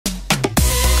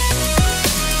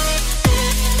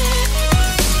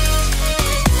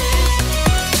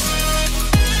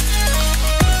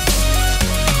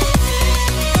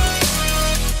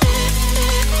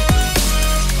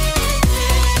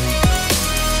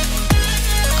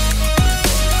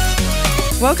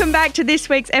Welcome back to this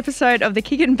week's episode of the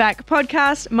Kickin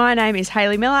podcast. My name is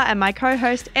Hayley Miller and my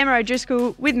co-host Hayley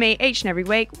Drisco with me each and every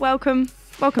week. Welcome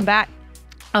back.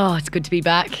 Oh, it's good to be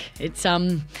back. It's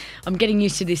I'm getting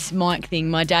used to this mic thing.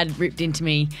 My dad ripped into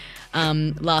me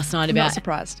last night about. Not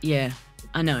surprised. Yeah,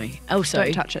 I know. Also,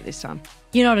 Don't touch it this time.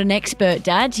 You're not an expert,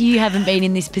 Dad. You haven't been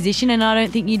in this position, and I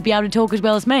don't think you'd be able to talk as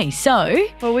well as me. So,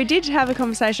 well, we did have a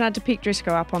conversation. I had to pick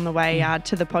Drisco up on the way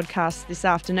to the podcast this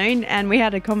afternoon, and we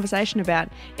had a conversation about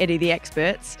Eddie the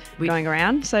experts going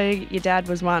around. So your dad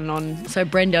was one on. So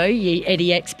Brendo, you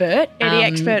Eddie expert. Eddie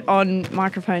expert on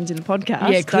microphones in the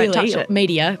podcast. Yeah, clearly Don't touch it.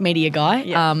 media guy.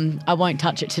 Yeah. I won't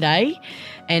touch it today,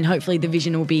 and hopefully the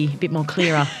vision will be a bit more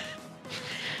clearer.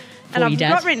 And I've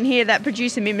got written here that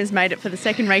producer Mim has made it for the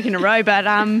second week in a row, but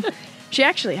she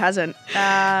actually hasn't.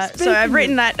 So I've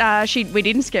written that we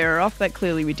didn't scare her off, but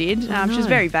clearly we did. She was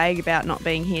very vague about not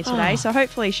being here today, so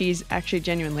hopefully she's actually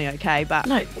genuinely okay. But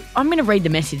no, I'm going to read the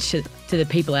message to the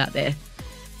people out there.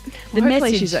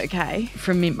 Hopefully she's okay.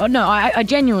 From Mim. Oh, no, I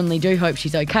genuinely do hope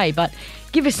she's okay, but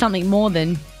give us something more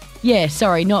than, yeah,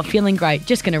 sorry, not feeling great,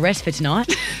 just going to rest for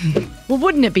tonight. Well,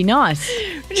 wouldn't it be nice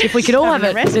if we could all have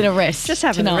a bit of rest? Just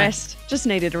having tonight. a rest. Just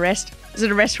needed a rest. Is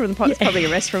it a rest from the pot? Yeah. It's probably a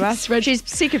rest from us. She's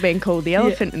sick of being called the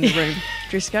elephant in the room,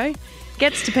 Drisco.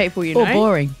 Gets to people, you know. Or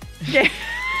boring. Yeah.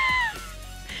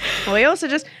 Well, we also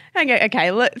just...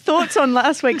 Okay, thoughts on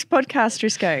last week's podcast,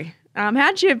 Drisco.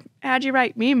 How'd you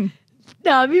rate Mim?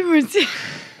 No, Mim was...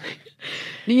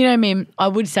 You know, Mim, I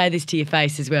would say this to your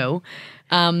face as well.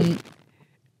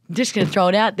 Just going to throw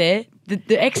it out there.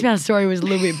 The X-Mouth story was a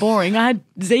little bit boring. I had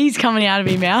Z's coming out of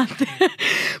my mouth.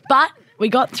 But we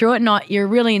got through it, and you're a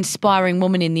really inspiring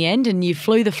woman in the end, and you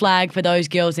flew the flag for those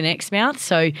girls in X-Mouth.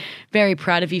 So very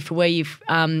proud of you for where you've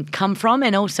come from,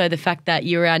 and also the fact that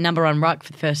you're our number one ruck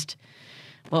for the first,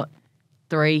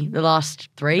 the last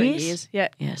 3 years? Yeah.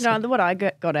 So what I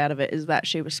got out of it is that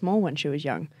she was small when she was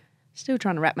young. Still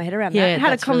trying to wrap my head around Yeah, that. I had a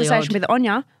that's really conversation odd. with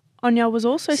Anya. Anya was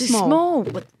also small.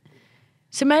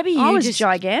 So maybe I you was just...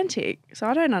 gigantic, so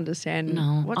I don't understand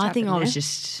No, what's I think I happened was there.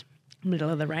 just... Middle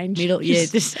of the range.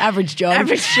 Just average Joe.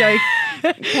 Average Joe.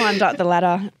 Climbed up the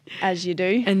ladder as you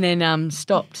do. And then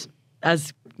stopped,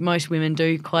 as most women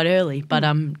do, quite early. But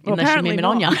unless you're apparently Mim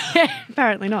and not. Anya.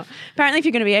 Apparently not. Apparently if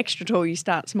you're going to be extra tall, you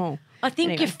start small. I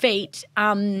think Anyway. your feet,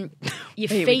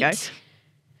 Here we go.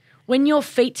 when your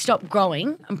feet stop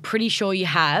growing, I'm pretty sure you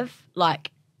have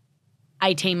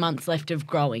 18 months left of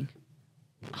growing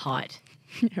height.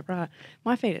 Yeah, right.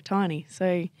 My feet are tiny,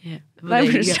 so Yeah. They Well,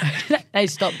 were they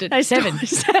stopped at they 7.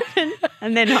 stopped at 7,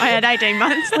 and then I had 18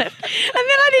 months left, and then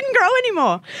I didn't grow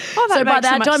anymore. Oh, that So by makes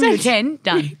that much time you were sense. 10,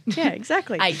 done. Yeah,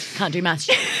 exactly. 8, can't do maths.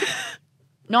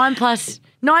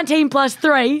 19 plus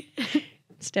 3.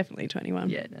 It's definitely 21.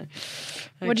 Yeah, no.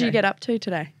 What did you get up to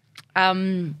today? You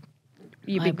I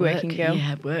big work. working girl.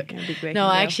 Yeah, work. Yeah, big working No,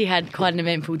 I girl. actually had quite an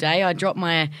eventful day.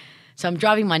 So I'm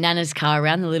driving my nana's car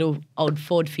around, the little old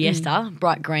Ford Fiesta,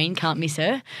 bright green, can't miss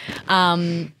her.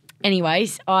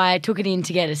 Anyways, I took it in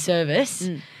to get a service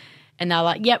and they were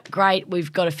like, yep, great,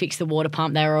 we've got to fix the water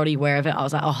pump. They were already aware of it. I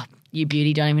was like, oh, you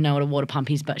beauty, don't even know what a water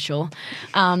pump is, but sure.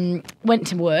 Went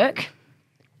to work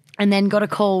and then got a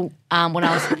call when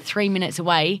I was 3 minutes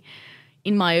away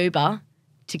in my Uber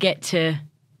to get to the to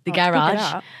pick it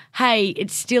garage. up. Hey,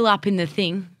 it's still up in the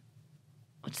thing.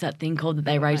 What's that thing called that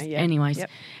they raised? yeah. Anyways, Yep.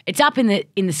 it's up in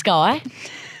the sky.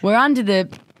 We're under the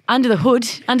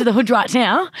hood right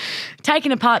now,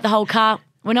 taking apart the whole car.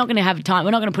 We're not going to have time.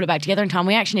 We're not going to put it back together in time.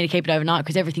 We actually need to keep it overnight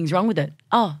because everything's wrong with it.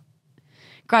 Oh,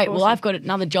 great. Awesome. Well, I've got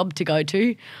another job to go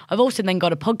to. I've also then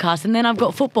got a podcast and then I've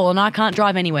got football and I can't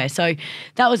drive anywhere. So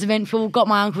that was eventful. Got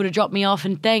my uncle to drop me off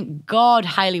and thank God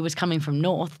Hayley was coming from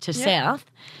north to south.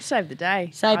 Saved the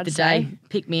day. Saved I'd the say. day,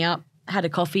 picked me up, had a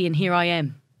coffee and here I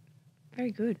am.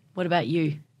 Very good. What about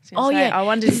you? I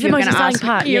wondered if you were going to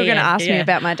ask me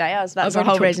about my day. That's I've the already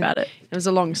whole talked reason. about it. It was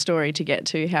a long story to get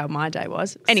to how my day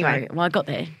was. Anyway, Well, I got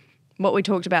there. what we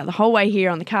talked about the whole way here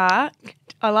on the car,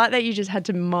 I like that you just had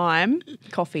to mime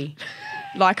coffee.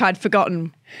 Like I'd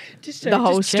forgotten the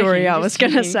whole story I was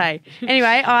going to say.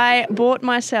 Anyway, I bought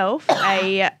myself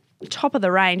a top of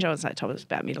the range. I would say top is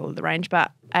about middle of the range,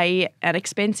 but an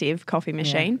expensive coffee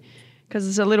machine. Because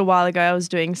it's a little while ago I was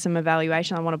doing some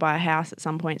evaluation. I want to buy a house at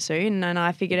some point soon, and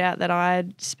I figured out that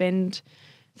I'd spend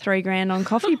 $3,000 on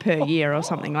coffee per year or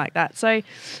something like that. So,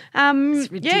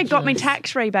 it got me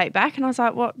tax rebate back, and I was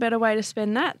like, what better way to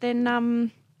spend that than An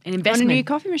on a investment. new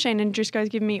coffee machine? And Drisco's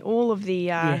given me all of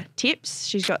the tips.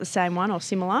 She's got the same one or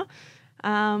similar.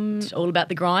 It's all about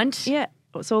the grind. Yeah.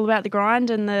 it's all about the grind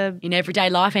and the In everyday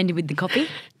life, ended with the coffee.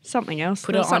 something else.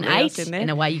 Put There's it on something else 8 in there.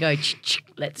 and away you go.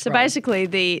 Let's So roll. basically,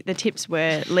 the tips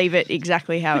were leave it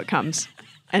exactly how it comes,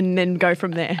 and then go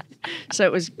from there. So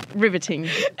it was riveting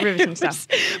stuff.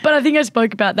 But I think I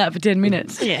spoke about that for 10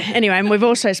 minutes. Yeah. Anyway, and we've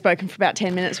also spoken for about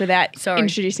 10 minutes without Sorry.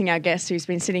 introducing our guest, who's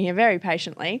been sitting here very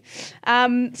patiently.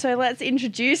 So let's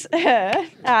introduce her,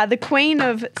 the queen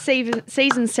of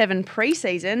season 7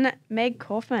 pre-season, Meg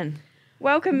Kauffman.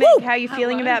 Welcome, Meg. How are you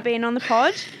feeling about being on the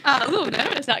pod? A little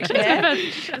nervous, actually. Yeah.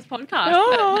 It's my first podcast.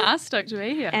 Oh. But stoked to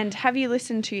be here. And have you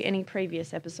listened to any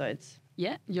previous episodes?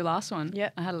 Yeah, your last one.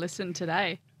 Yep. I had to listen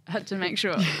today. I had to make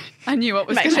sure I knew what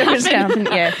was Make going sure to it was happen.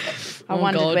 down. Yeah. I Oh,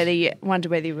 wondered God. whether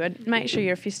you would. Make sure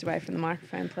you're a fist away from the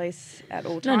microphone, please, at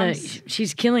all No, times.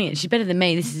 she's killing it. She's better than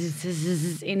me. This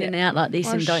is in and out like this,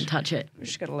 Oh, and sh- don't touch it. We've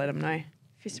just got to let them know.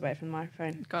 Fist away from the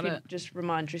microphone. Got If you it. Just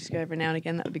remind Drisco every now and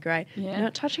again. That would be great. Yeah. You're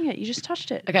not touching it. You just touched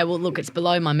it. Okay, well, look, it's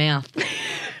below my mouth.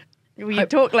 Well, you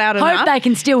talk loud enough. Hope they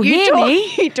can still You hear talk-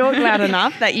 me. You talk loud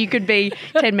enough that you could be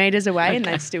 10 metres away and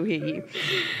they'd still hear you.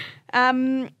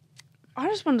 I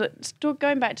just wanted to,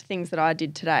 going back to things that I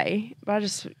did today,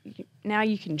 but now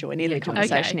you can join in the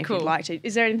conversation if cool. you'd like to.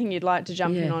 Is there anything you'd like to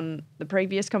jump in Yeah. on the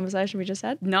previous conversation we just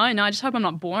had? No, I just hope I'm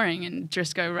not boring and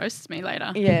Drisco roasts me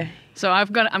later. Yeah. So I'm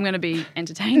going to be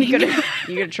entertaining. You got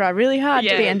to try really hard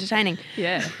to be Yeah. entertaining.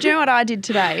 Yeah. Do you know what I did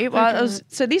today? Well,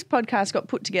 so this podcast got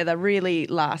put together really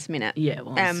last minute. Yeah, it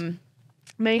was.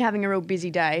 Me having a real busy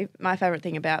day, my favourite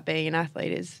thing about being an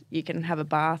athlete is you can have a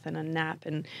bath and a nap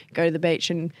and go to the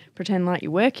beach and pretend like you're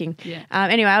working. Yeah.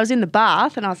 Anyway, I was in the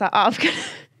bath and I was like,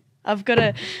 I've got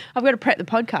to prep the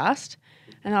podcast,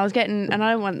 and I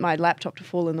don't want my laptop to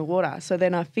fall in the water. So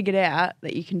then I figured out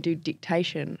that you can do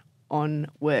dictation on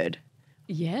Word.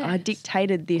 Yeah. I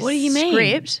dictated this What do you mean?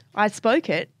 script. I spoke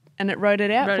it and it wrote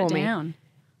it out Wrote for it me. down.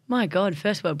 My God,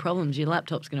 first world problems. Your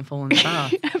laptop's going to fall in the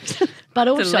bath. But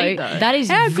also, Delete, though. that is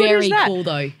How good very is that? cool,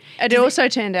 though. It also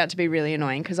turned out to be really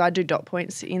annoying because I do dot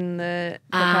points in the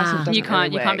podcast. And it You doesn't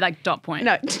can't really be work. like dot point.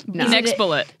 No. Next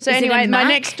bullet. So Is it a anyway, my Mac?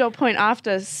 next dot point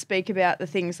after speak about the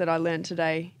things that I learned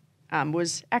today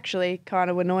was actually kind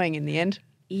of annoying in the end.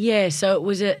 Yeah, so it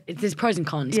was there's pros and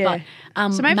cons. Yeah.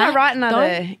 But, So maybe Mac, I write another.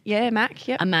 though? Yeah, Mac.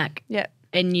 Yep. A Mac. Yep.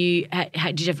 And you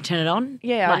did you have to turn it on?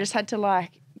 Yeah, I Like- just had to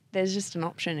there's just an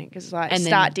option because And then-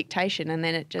 start dictation and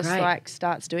then it just Great.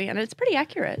 starts doing it and it's pretty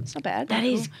accurate. It's not bad. That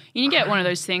is. You can get one of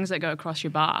those things that go across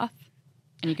your bath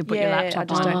and you can put your I laptop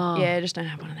just on. don't. Yeah, I just don't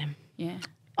have one of them. Yeah.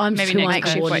 I'm Maybe too next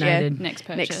purchase. uncoordinated. Next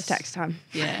purchase. Next tax time.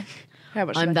 Yeah. How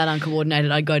much? I'm that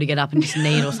uncoordinated. I go to get up and just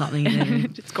knee it or something. And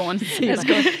then It's gone. It's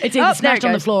gone. it's Oh, either there smashed it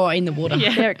on the goes. floor or in the water.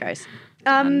 Yeah. There it goes.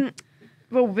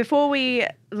 Well, before we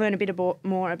learn a bit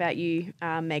more about you,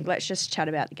 Meg, let's just chat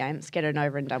about the game. Let's get it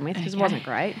over and done with because it wasn't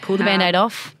great. Pull the Band-Aid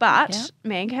off. But, Yeah.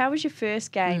 Meg, how was your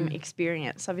first game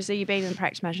experience? Obviously, you've been in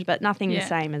practice matches, but nothing the Yeah.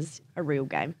 same as a real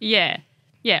game. Yeah.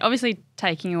 Yeah. Obviously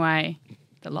taking away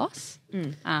the loss. 'Cause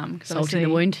Salt in obviously- the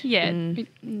wound. Yeah. We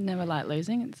never like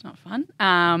losing. It's not fun.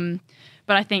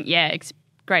 But I think,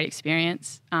 great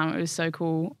experience. It was so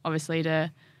cool, obviously,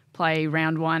 to play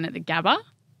round 1 at the Gabba.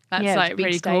 That's Yeah, it's a like big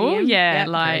pretty stadium. cool. Yeah, Yep.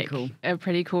 like Very cool. a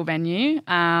pretty cool venue.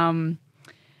 And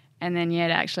then to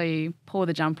actually pull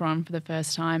the jumper on for the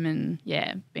first time and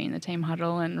be in the team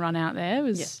huddle and run out there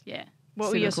was What were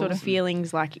super your sort of cool.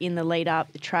 feelings like in the lead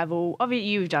up, the travel? Obviously,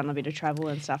 you've done a bit of travel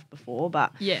and stuff before,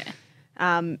 but Yeah.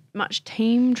 much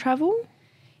team travel?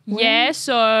 Yeah,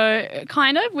 so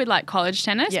kind of with like college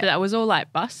tennis, Yeah. but that was all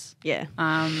like bus. Yeah.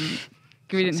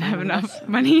 We didn't have someone enough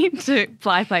money to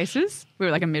fly places. We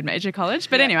were like a mid-major college.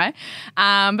 But anyway,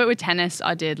 but with tennis,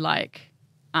 I did like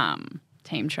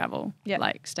team travel, Yep.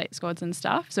 like state squads and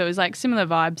stuff. So it was like similar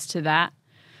vibes to that.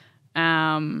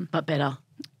 But better.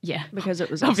 Yeah, Because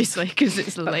it was us. obviously because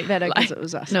it's the league. Better because like, it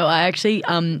was us. No, I actually,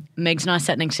 Megs and I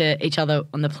sat next to each other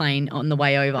on the plane on the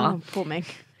way over. Oh, poor Meg.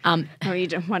 Um, Oh, you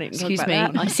don't want to talk Excuse about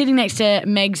me. that. I was sitting next to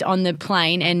Megs on the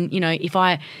plane, and if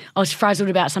I was frazzled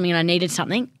about something and I needed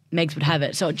something, Megs would have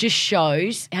it. So it just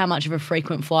shows how much of a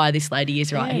frequent flyer this lady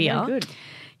is right here. very good.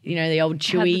 The old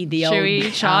Chewy, the Chewy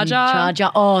old charger.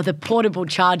 charger. Oh, the portable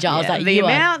charger. I was Yeah, like, the you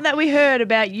are- amount that we heard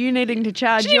about you needing to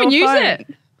charge Didn't your even use phone. it.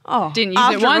 Oh, Didn't use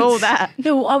it after once. all that.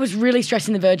 No, I was really stressed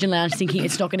in the Virgin Lounge, thinking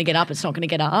it's not going to get up. It's not going to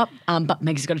get up. But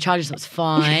Megs has got a charger, so it's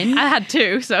fine. I had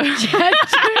 2, so I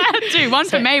had 2. One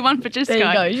for me, one for Jessica.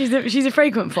 There you go. She's a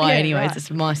frequent flyer, Yeah, anyways. right.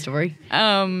 That's my story.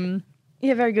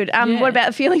 Yeah, very good. Yeah. What about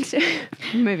the feelings?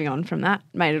 Moving on from that,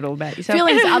 made it all about yourself.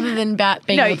 Feelings other than about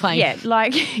being on the plane. yeah,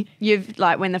 like you've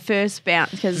when the first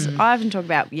bounce, because I often talk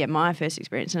about my first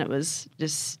experience, and it was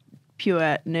just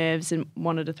pure nerves and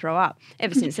wanted to throw up.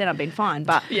 Ever since then, I've been fine.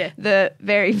 But Yeah. the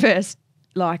very first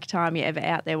like time you're ever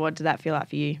out there. What did that feel like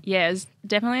for you? Yeah, it was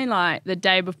definitely like the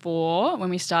day before when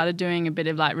we started doing a bit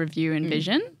of like review and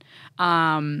vision.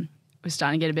 Was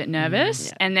starting to get a bit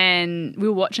nervous, and then we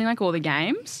were watching like all the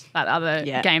games, like other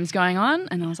games going on,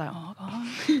 and I was like, oh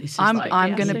god,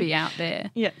 I'm going to be out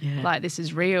there. Yeah, like this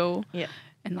is real. Yeah,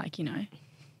 and like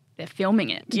they're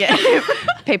filming it. Yeah,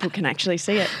 people can actually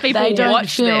see it. People they don't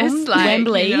watch film this, like,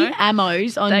 Wembley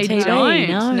Amos on they TV.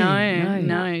 Don't.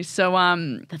 No. So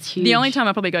that's huge. The only time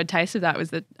I probably got a taste of that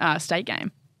was the state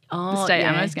game. The state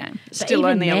Amos game. Still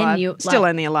only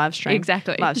a live stream.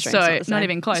 Exactly. Live stream, so not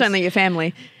even close. It's only your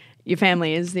family. Your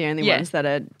family is the only ones that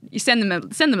are. You send them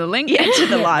a link to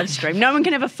the live stream. No one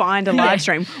can ever find a live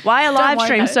stream. Why are live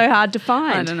streams so hard to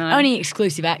find? I don't know. Only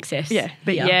exclusive access. Yeah,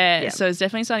 but so it's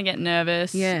definitely starting to get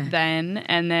nervous. Then,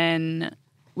 and then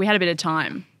we had a bit of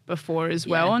time before as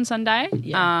well on Sunday.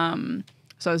 Yeah.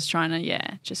 So I was trying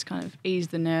to just kind of ease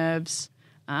the nerves,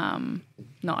 not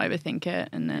overthink it,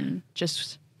 and then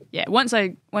just once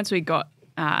we got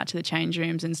to the change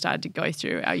rooms and started to go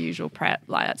through our usual prep,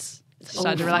 like that's.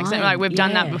 Started to relax. Like we've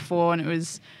done that before, and it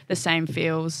was the same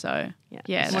feels. So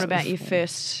What about your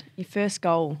first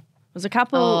goal? It was a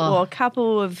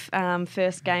couple of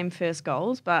first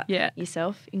goals, but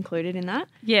yourself included in that.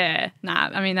 Yeah,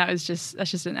 I mean that's just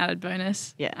an added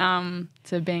bonus. Yeah.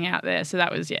 To being out there, so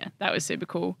that was super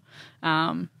cool.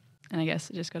 And I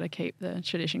guess I just got to keep the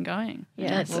tradition going.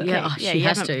 Yeah, she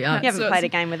has to. You haven't played a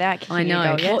game without kicking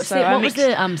a goal yet. What was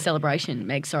the celebration,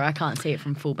 Meg? Sorry, I can't see it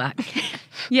from full back.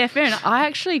 Yeah, fair enough. I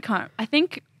actually can't. I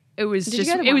think it was Did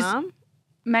you go to one arm?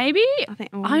 Maybe.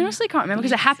 I honestly can't remember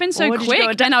because it happened so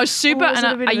quick, and I was super. And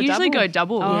I usually go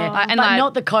double. Yeah, and like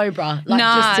not the cobra.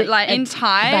 Like in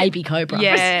Thai, baby cobra.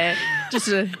 Yeah, just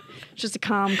a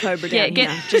calm cobra down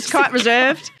here. Just quite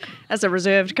reserved as a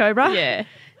reserved cobra. Yeah.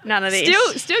 None of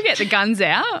this. Still get the guns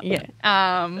out. Yeah.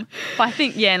 But I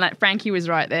think and like Frankie was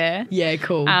right there. Yeah,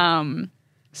 cool.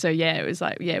 So it was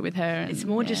like with her. And, it's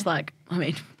more just like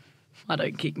I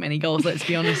don't kick many goals, let's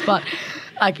be honest, but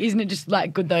like isn't it just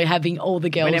like good though having all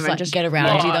the girls like just get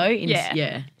around you though?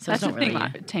 So that's it's not the really thing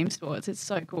like team sports. It's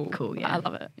so cool. Cool, yeah. I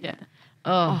love it. Yeah.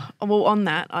 Oh well, on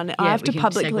that, I have to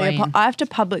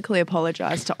publicly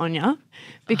apologise to Anya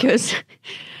because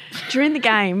during the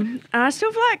game, and I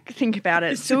still think about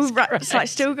it. It's like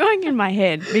still going in my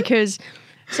head because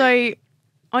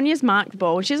Anya's marked the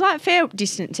ball. She's like fair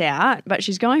distance out, but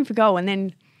she's going for goal, and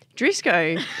then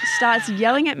Drisco starts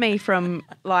yelling at me from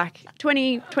like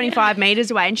 20, 25 metres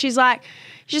away, and she's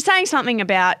saying something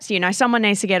about someone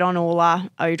needs to get on Orla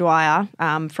O'Dwyer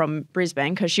from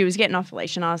Brisbane because she was getting off the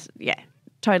leash, and I was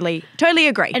totally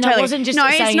agree. And totally. It wasn't just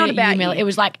saying it's not about you, it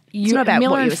was like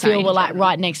Miller and Phil were like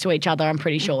right next to each other, I'm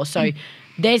pretty sure. So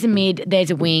there's a mid,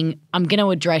 there's a wing. I'm going to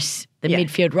address the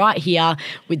midfield right here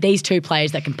with these two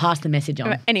players that can pass the message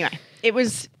on. Anyway, it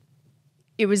was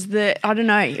I don't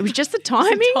know, it was just the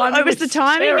timing. It was the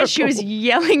timing terrible. And she was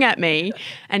yelling at me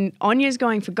and Anya's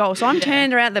going for goal. So I'm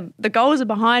turned around, the goals are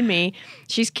behind me.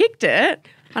 She's kicked it.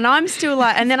 And I'm still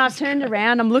like, and then I've turned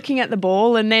around, I'm looking at the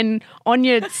ball, and then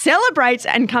Anya celebrates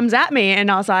and comes at me, and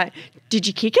I was like, did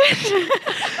you kick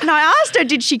it? And I asked her,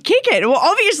 did she kick it? Well,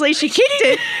 obviously she kicked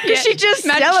it because she just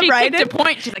celebrated. She kicked a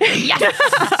point. She's like,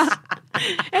 yes.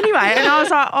 Anyway, and I was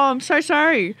like, oh, I'm so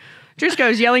sorry. Drisco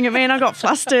was yelling at me and I got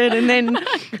flustered, and then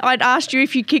I'd asked you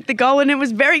if you kicked the goal and it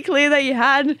was very clear that you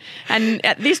had, and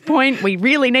at this point we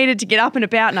really needed to get up and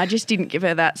about, and I just didn't give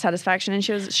her that satisfaction. And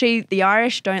the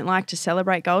Irish don't like to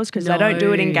celebrate goals because they don't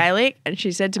do it in Gaelic, and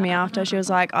she said to me after, she was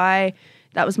like, that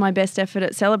was my best effort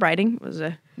at celebrating. It was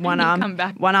a one arm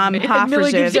half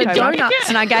reserve donuts,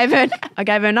 and I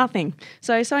gave her nothing.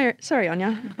 So sorry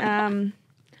Anya.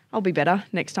 I'll be better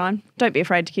next time. Don't be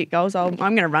afraid to kick goals. I'm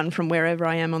going to run from wherever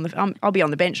I am I'll be on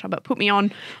the bench, but put me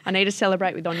on. I need to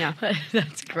celebrate with Anya.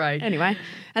 That's great. Anyway,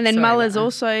 and then Muller's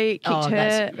also kicked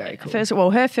her first.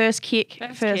 Well, her first kick,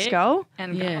 first goal.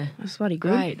 And goal. That's bloody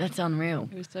good. Great, that's unreal.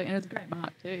 It was a great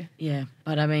mark too. Yeah,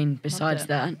 but I mean, besides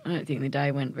that, I don't think the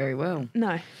day went very well.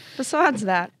 No. Besides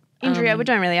that, injury. We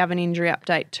don't really have an injury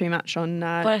update too much on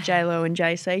J-Lo and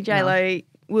JC. J-Lo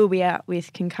will be out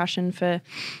with concussion for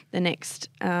the next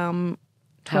 12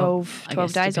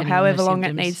 days or however long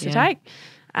it needs to take.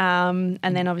 And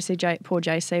then obviously poor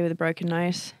JC with a broken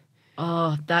nose.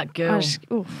 Oh, that girl.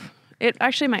 It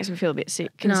actually makes me feel a bit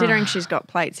sick considering she's got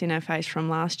plates in her face from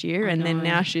last year and then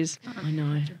now she's I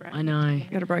know.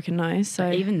 Got a broken nose. So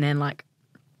but even then, like,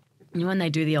 when they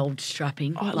do the old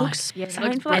strapping, it looks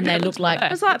painful. And they look like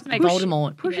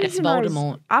Voldemort. It's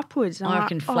Voldemort. Upwards. I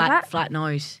reckon flat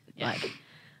nose. Like,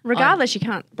 Regardless, you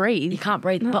can't breathe. You can't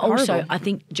breathe. Not but also, horrible. I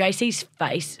think JC's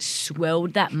face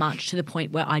swelled that much to the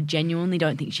point where I genuinely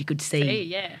don't think she could see.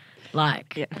 Yeah.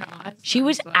 Like, she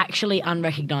was actually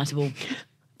unrecognisable.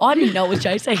 I didn't know it was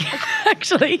JC,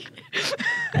 actually.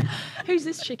 Who's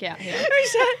this chick out here?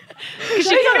 Who's that? She's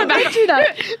on the back to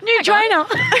that new trainer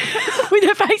with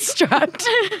her face strapped.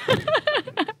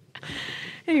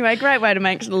 Anyway, great way to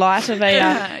make light of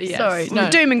a Yes. Sorry,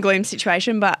 no. doom and gloom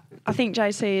situation, but I think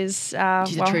JC is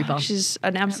She's a trooper. She's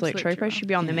an absolute trooper. She'll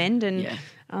be on the mend, and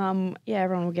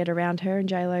everyone will get around her and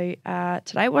JLo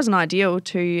today. It wasn't ideal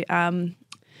to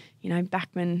back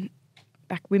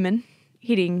women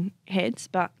hitting heads,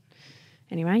 but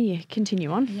anyway,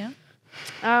 continue on. Yeah.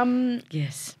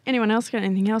 Yes. Anyone else got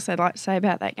anything else they'd like to say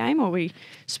about that game, or we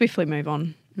swiftly move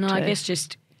on? No, I guess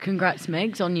just congrats,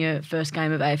 Megs, on your first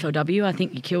game of AFLW. I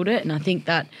think you killed it, and I think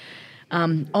that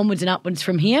onwards and upwards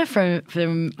from here for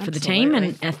the team.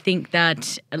 And I think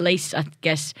that at least, I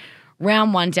guess,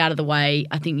 round one's out of the way.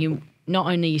 I think you, not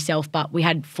only yourself, but we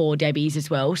had 4 Debbies as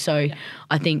well. So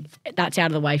I think that's out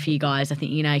of the way for you guys. I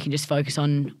think, you can just focus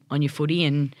on your footy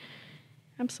and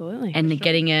absolutely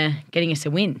getting us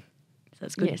a win. So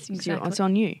that's good. Yes, exactly. It's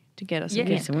on you to get us a win.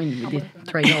 Yes, a win with your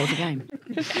 3 goals a game.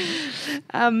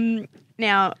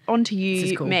 Now, on to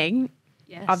you, cool. Meg.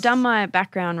 Yes. I've done my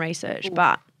background research,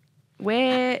 but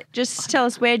just tell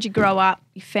us, where'd you grow up,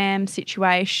 your fam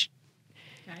situation?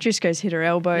 Drisco's hit her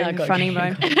elbow, No, go funny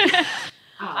again. moment.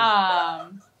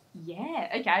 Yeah.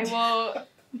 Okay. Well,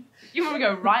 you want to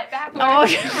go right back? Oh,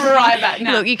 right back.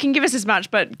 No. Look, you can give us as much,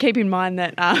 but keep in mind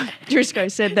that Drisco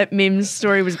said that Mim's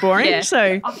story was boring, Yeah.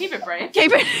 so I'll keep it brief.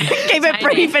 keep it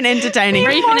brief and entertaining.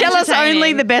 Brief and Tell us entertaining.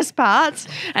 only the best parts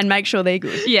and make sure they're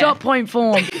good. Yeah. Dot point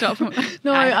form.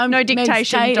 No, No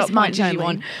dictation, Say dot as much points as you only.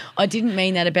 want. I didn't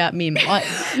mean that about Mim.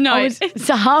 No, it's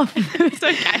half. It's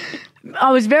okay.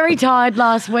 I was very tired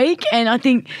last week, and I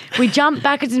think we jumped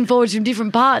backwards and forwards from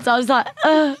different parts. I was like,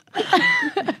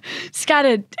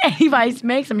 scattered. Anyways,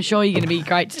 Megs, I'm sure you're going to be a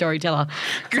great storyteller.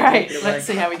 Great. Let's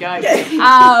see how we go.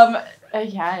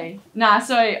 Okay.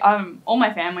 So all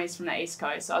my family's from the East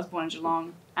Coast, so I was born in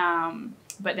Geelong.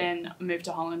 But then I moved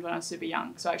to Holland when I was super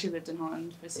young. So I actually lived in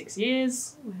Holland for 6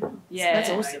 years. Wow. Yeah. That's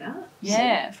awesome.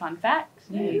 Yeah, fun fact.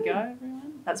 There you go,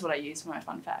 everyone. That's what I use for my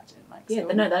fun fact. Yeah,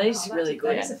 school. no, that is really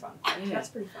good. That is a fun. Yeah. That's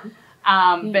pretty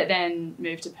fun. But then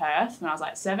moved to Perth when I was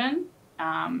like 7.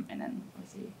 And then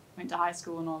obviously went to high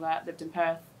school and all that. Lived in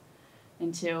Perth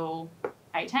until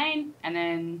 18, and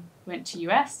then went to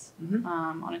US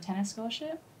on a tennis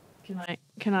scholarship.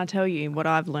 Can I tell you what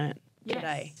I've learnt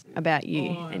today about you?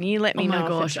 And you let me my know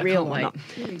gosh, if I it's real can't or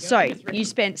wait. not. So you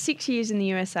spent 6 years in the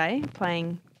USA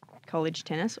playing college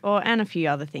tennis, and a few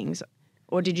other things.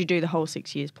 Or did you do the whole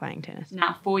 6 years playing tennis?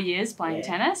 Nah, 4 years playing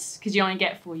tennis, because you only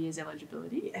get 4 years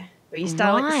eligibility. Yeah. But you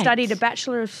Right. studied a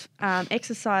Bachelor of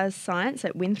Exercise Science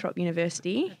at Winthrop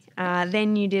University.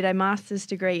 Then you did a master's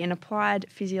degree in Applied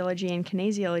Physiology and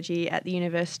Kinesiology at the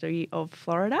University of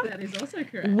Florida. That is also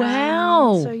correct.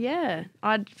 Wow. So, yeah,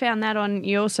 I'd found that on.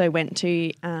 You also went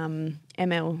to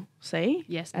MLC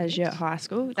Yes, as your high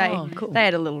school. Cool. They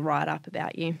had a little write-up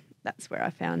about you. That's where I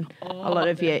found a lot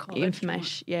of your college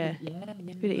information. Yeah, a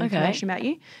bit of Okay. information about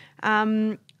you.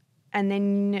 And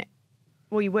then,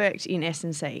 well, you worked in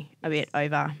S&C a bit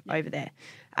over there.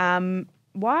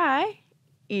 Why?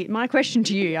 My question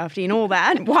to you, after in all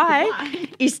that, why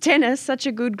is tennis such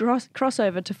a good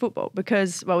crossover to football?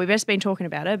 Because, well, we've just been talking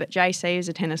about it, but JC is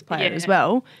a tennis player as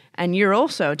well, and you're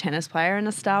also a tennis player and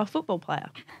a star football player.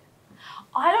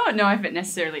 I don't know if it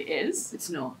necessarily is. It's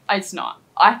not. It's not.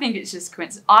 I think it's just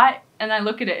coincidence. I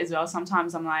look at it as well.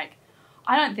 Sometimes I'm like,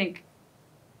 I don't think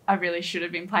I really should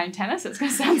have been playing tennis. It's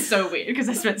going to sound so weird because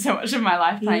I spent so much of my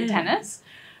life playing tennis.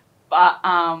 But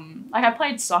I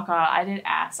played soccer. I did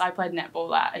I played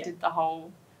netball. I did the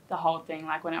whole thing.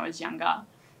 Like when I was younger,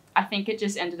 I think it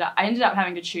just ended up. I ended up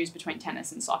having to choose between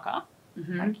tennis and soccer.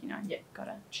 Like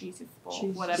gotta choose your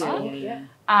sport, whatever.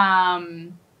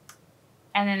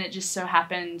 And then it just so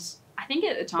happened, I think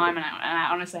at the time, and I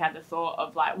honestly had the thought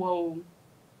of like, well,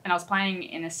 and I was playing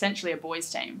in essentially a boys'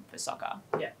 team for soccer.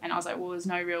 Yeah. And I was like, well, there's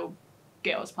no real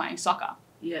girls playing soccer.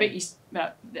 Yeah.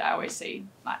 But I always see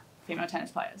like female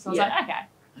tennis players. So I was Yeah. like, okay,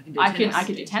 I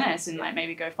could do tennis and like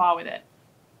maybe go far with it.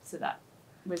 So that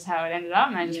was how it ended up,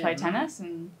 and I just played tennis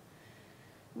and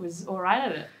was all right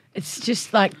at it. It's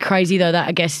just like crazy though that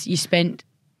I guess you spent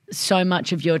so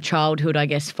much of your childhood, I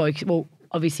guess, well,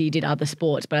 obviously you did other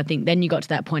sports, but I think then you got to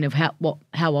that point of how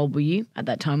old were you at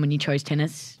that time when you chose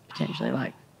tennis? Potentially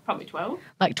like Probably 12.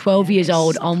 like 12 years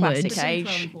old onwards Classic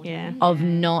age, yeah. of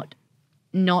not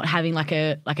having like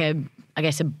a I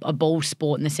guess, a ball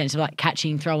sport in the sense of like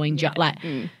catching, throwing,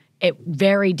 it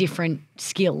very different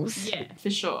skills. Yeah, for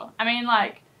sure. I mean,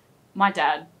 like, my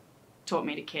dad taught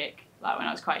me to kick, like, when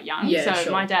I was quite young. Yeah,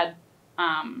 so my dad,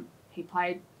 he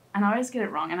played, and I always get it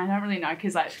wrong, and I don't really know,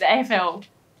 because, like, the AFL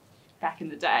back in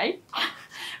the day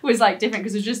was, like, different,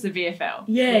 because it was just the VFL.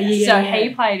 So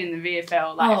he played in the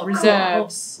VFL, like,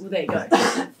 reserves. Cool. Well, there you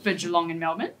go. For Geelong and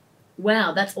Melbourne.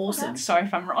 Wow, that's awesome. Sorry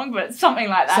if I'm wrong, but something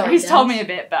like that. Sorry, He's told me a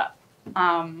bit, but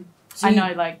so I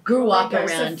know, like, grew up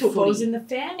around football's footy. in the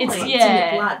family. It's in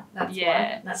your blood. That's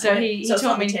yeah. why. That's So why. he so it's taught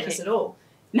not me to tennis kick. at all.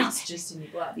 No. It's just in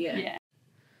your blood. Yeah.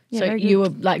 So you were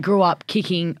like grew up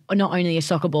kicking not only a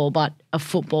soccer ball but a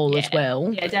football as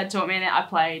well. Yeah, Dad taught me, and I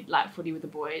played like footy with the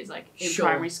boys, like in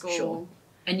primary school. Sure.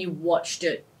 And you watched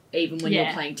it even when you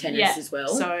were playing tennis as well.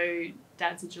 So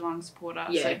Dad's a Geelong supporter.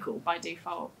 Yeah, so cool. By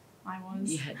default, I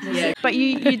was. Yeah. But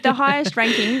you the highest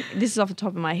ranking, this is off the top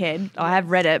of my head, I have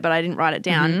read it but I didn't write it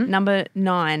down, number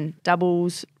 9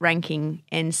 doubles ranking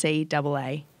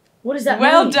NCAA. What does that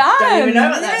well mean? done. Don't even know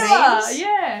what that means.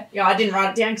 Yeah. Yeah, I didn't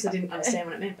write it down because I didn't understand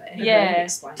what it meant. But anyway, Yeah.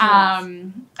 explain.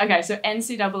 Okay, so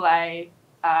NCAA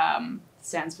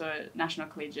stands for National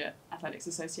Collegiate Athletics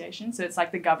Association. So it's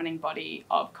like the governing body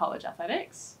of college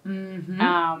athletics.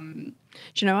 Mm-hmm. Do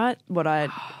you know what? What I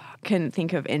can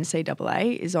think of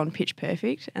NCAA is on Pitch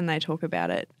Perfect, and they talk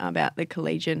about it, about the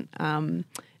collegiate a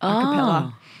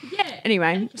cappella. Yeah.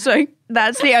 Anyway, so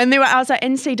that's the only way. I was like,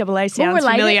 NCAA sounds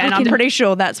relate familiar, it. and We I'm can- pretty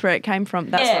sure that's where it came from.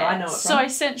 That's where I know it So from.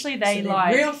 essentially So they the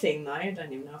like... real thing though, I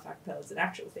don't even know if acapella is an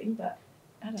actual thing, but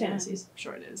I don't tennis know. is. I'm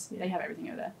sure it is. Yeah. They have everything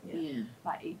over there. Yeah.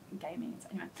 Like gaming.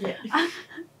 Anyway.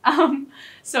 Yeah.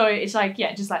 So it's like,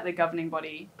 just like the governing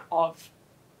body of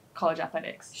college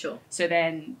athletics. Sure. So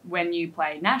then when you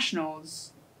play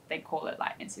nationals, they call it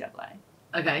like NCAA.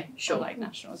 Okay. Sure. Or like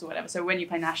nationals or whatever. So when you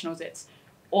play nationals, it's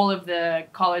all of the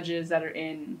colleges that are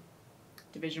in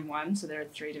Division 1. So there are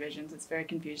 3 divisions. It's very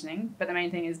confusing. But the main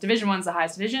thing is Division 1's the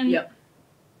highest division. Yep.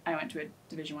 I went to a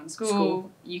Division 1 school.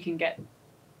 You can get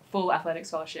full athletic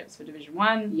scholarships for Division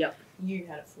 1. Yep. You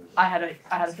had a full. I had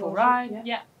a full ride.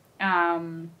 Yeah.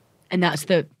 And that's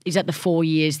is that the 4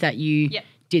 years that you Yep.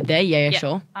 did there? Yeah, Yep.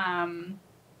 sure.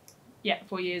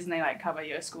 4 years, and they like cover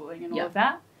your schooling and all Yep. of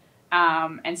that.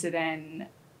 And so then,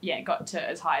 got to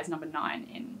as high as number 9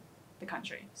 in the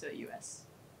country, so the US.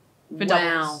 For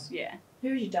doubles, yeah.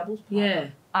 Who was your doubles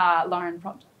partner? Yeah. Lauren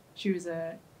Proctor. She was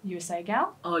a USA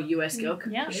gal. Oh, US girl.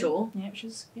 Yeah. Sure. Yeah,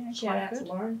 she's Shout quite out good. to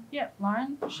Lauren. Yeah,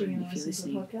 Lauren. She can if you're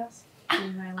listen to the listening.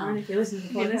 podcast. Lauren, if you're listening to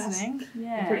If the you're podcast. listening, You're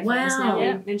yeah. pretty famous Wow. now.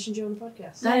 Yeah. We mentioned you on the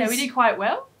podcast. That Yeah, is- we did quite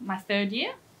well. My 3rd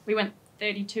year, we went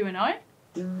 32-0.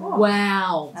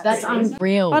 Wow. That's That's crazy.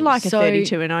 unreal. I'd like a So-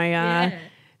 32 and I.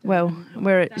 Well,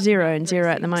 we're at 0-0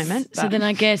 at the moment. So but- then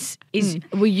I guess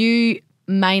were you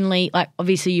mainly like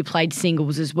obviously you played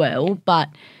singles as well, but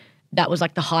that was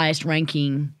like the highest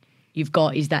ranking you've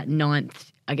got is that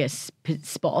 9th, I guess,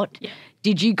 spot. Yeah.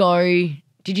 Did you go any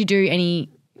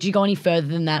further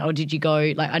than that, or did you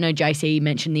go like I know JC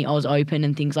mentioned the Oz Open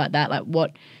and things like that? Like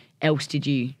what else did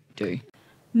you do?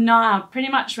 Nah, pretty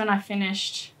much when I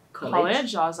finished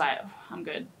college I was like, oh, I'm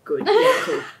good. Good. Yeah,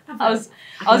 cool. I was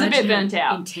a bit burnt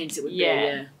out. Intense it would Yeah.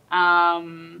 be, yeah.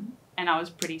 And I was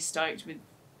pretty stoked with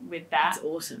that That's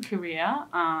awesome. career.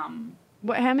 how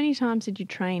many times did you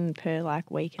train per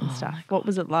like week and stuff? What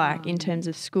was it like in terms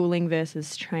of schooling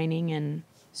versus training and?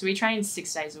 So we trained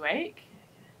 6 days a week.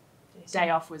 Day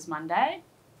off was Monday,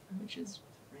 which is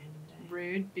Random day.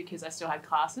 rude because I still had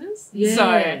classes. Yeah.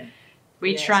 So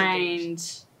we Yeah, so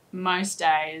trained most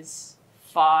days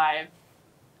 5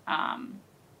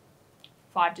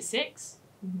 to 6.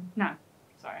 No,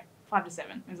 sorry, 5 to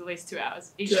 7. It was at least 2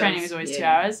 hours. Each 2 training hours, was always 2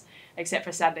 yeah. hours, except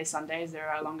for Saturday, Sundays. There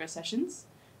are longer sessions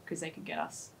because they could get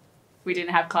us. We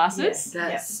didn't have classes.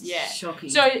 That's Yeah. shocking.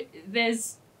 So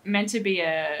there's meant to be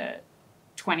a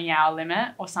 20-hour limit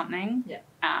or something. Yeah.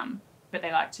 But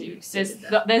they like to. You There's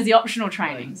exceeded there's the optional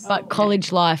trainings. but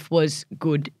college life was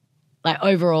good. Like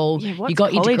overall, Yeah, what's you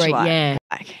got your college degree. like? Yeah.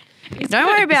 Like, don't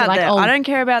worry about like that. old- I don't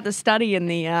care about the study and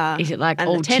the. Is it like and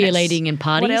the all tennis. cheerleading and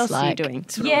parties? What else like, are you doing?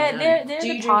 Yeah, they're Do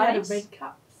you the drink out parties. of red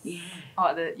cups? Yeah.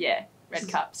 Oh, red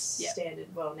cups. Yeah. Standard.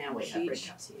 Well, now we have red Huge.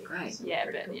 cups here. Great. so Yeah,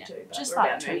 pretty but cool yeah, too, but just we're like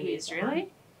about the 2 movies, years behind.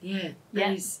 really. Yeah.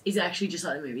 Yeah. Is it actually just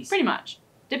like the movies? Pretty much,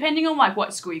 depending on like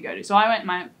what school you go to. So I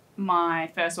went my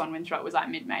first one, Winthrop, was like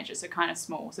mid-major, so kind of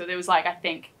small. So there was like I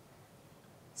think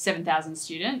 7,000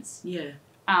 students. Yeah.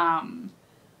 And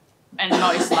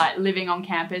most like living on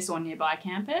campus or nearby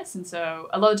campus, and so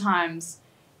a lot of times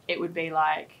it would be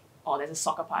like, oh, there's a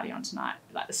soccer party on tonight.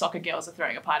 Like the soccer girls are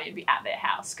throwing a party. It'd be at their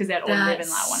house because they'd all live in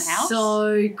like one house.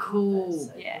 So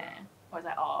cool. Yeah. I was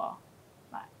like, oh,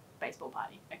 like baseball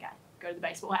party. Okay, go to the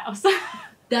baseball house.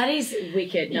 That is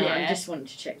wicked. No, I Yeah. just wanted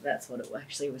to check that's what it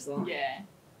actually was like. Yeah.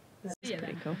 That's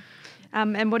pretty cool.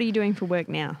 And what are you doing for work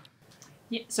now?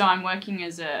 Yeah, so I'm working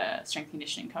as a strength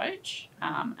conditioning coach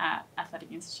at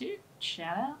Athletic Institute.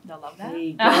 Shout out, they'll love that. There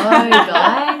you go,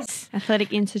 guys.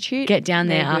 Athletic Institute. Get down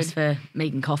there, Very ask for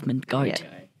Megan Kauffman. Goat.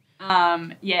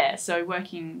 Yeah. So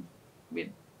working with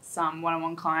some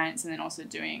one-on-one clients and then also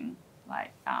doing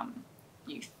like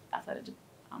youth athletic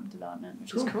development,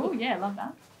 which is cool. Yeah, love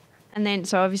that. And then,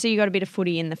 so obviously you got a bit of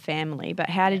footy in the family, but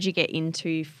how did you get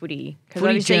into footy? Because Footy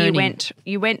obviously journey.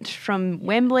 you went from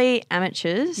Wembley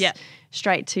amateurs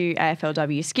straight to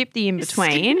AFLW. You skipped the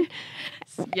in-between.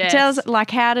 Yes. Tell us,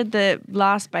 like, how did the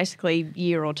last basically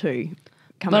year or two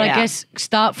come But about? I guess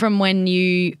start from when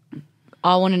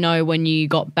I want to know when you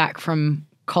got back from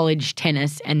college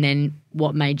tennis and then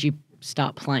what made you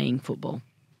start playing football.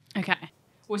 Okay.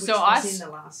 Well, Which so was in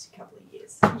the last couple of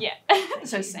years. yeah.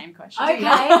 So same question.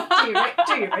 Okay.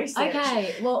 Do your research.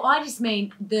 Okay, well, I just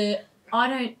mean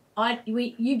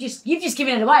you've just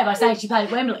given it away by saying she played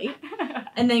at Wembley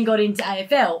and then got into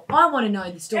AFL. I want to know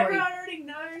the story Everyone already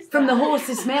knows from the that.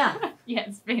 horse's mouth. Yeah,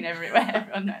 it's been everywhere.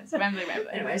 Everyone knows. Wembley.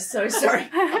 Anyway, so sorry.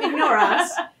 Ignore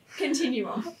us. Continue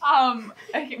on.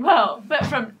 Okay, well, but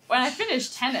from when I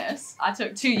finished tennis, I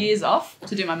took 2 years off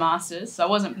to do my masters, so I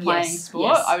wasn't playing Yes,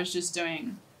 sport. yes. I was just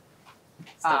doing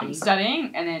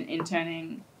studying and then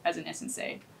interning as an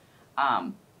S&C.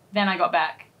 Then I got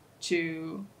back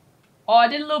to, I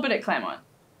did a little bit at Claremont.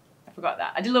 I forgot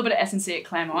that. I did a little bit of S&C at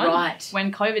Claremont. Right.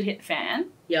 When COVID hit the fan,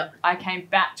 Yep. I came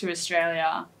back to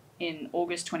Australia in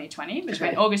August 2020. Between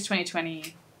Okay. August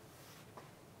 2020,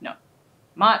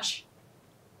 March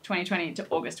 2020 to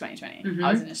August 2020, Mhm.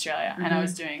 I was in Australia and I Mhm.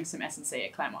 was doing some S&C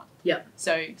at Claremont. Yep.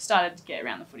 So started to get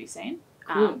around the footy scene,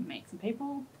 Cool. meet some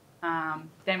people.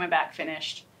 Then went back,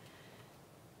 finished.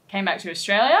 Came back to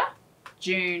Australia,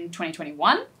 June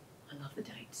 2021. I love the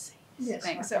dates. Yes,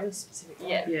 Thanks. very specific.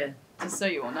 Yeah, Yeah. just so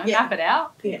you all know. Yeah. Map it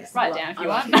out. Yes. Write it down if you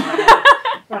want.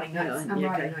 Writing notes. I'm Yeah,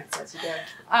 writing okay. notes as you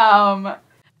go.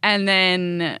 And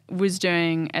then was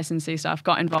doing S&C stuff.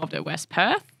 Got involved at West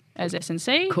Perth as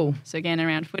S&C. Cool. So again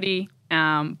around footy.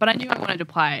 But I knew I wanted to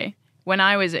play. When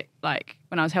I was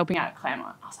helping out at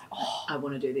Claremont, I was like, oh, I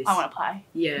want to do this. I want to play.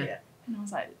 Yeah. Yeah. And I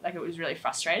was like it was really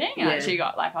frustrating. And I Yeah. actually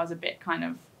got I was a bit kind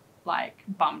of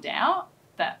bummed out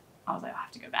that I was like, I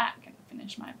have to go back and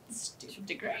finish my stupid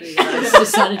degree. I just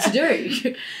decided to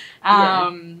do.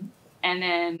 And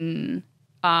then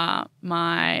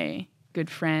my good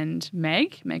friend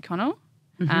Meg Connell,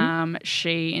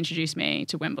 she introduced me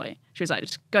to Wembley. She was like,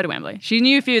 just go to Wembley. She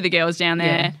knew a few of the girls down there.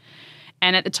 Yeah.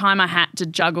 And at the time I had to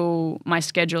juggle my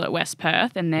schedule at West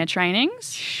Perth and their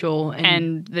trainings Sure.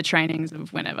 and the trainings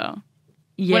of whatever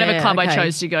yeah, club I okay.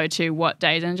 chose to go to, what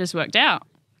days, and it just worked out.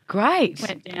 Great.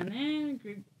 Went down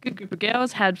there, good group of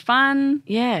girls, had fun.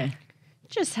 Yeah.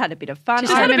 Just had a bit of fun.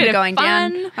 Just I had a remember bit of going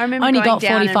fun. down. I remember Only going got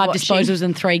down and 45 watching- disposals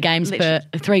and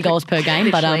 3 goals per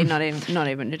game, but Literally, not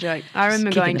even a joke. I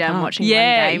remember kicking going the down park. watching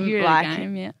Yeah, one game, you had a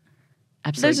game, yeah.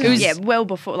 This absolutely. was, goals. well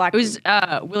before, It was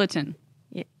Willerton.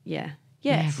 yeah.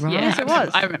 Yes, right. yes, it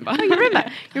was. I remember. Oh, you remember?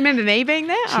 You remember me being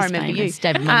there? I remember famous. you.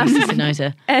 David Mum's sister knows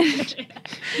her.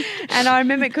 And I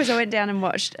remember because I went down and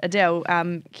watched Adele,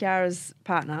 Kiara's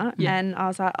partner, and I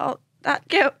was like, oh, that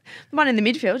girl, the one in the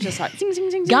midfield, just like zing, zing,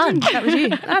 zing, Gun. zing. That was you.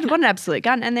 What an absolute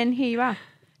gun. And then here you are.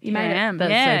 You made it.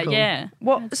 That's yeah, so cool. yeah.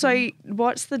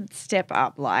 What's the step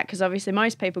up like? Because obviously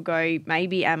most people go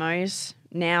maybe Amos.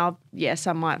 Now, yeah,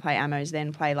 some might play Amos,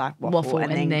 then play like Waffle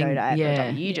and then go to AFLW. yeah.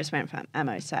 You just went from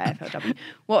Amos to AFLW.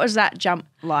 What was that jump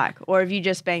like? Or have you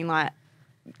just been like,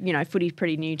 footy's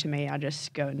pretty new to me, I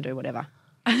just go and do whatever?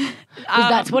 Because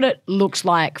that's what it looks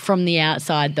like from the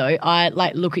outside, though. I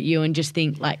look at you and just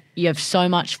think you have so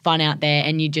much fun out there,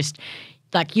 and you just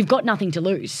you've got nothing to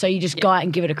lose, so you just go out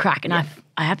and give it a crack. And I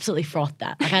absolutely froth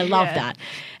that. I love that,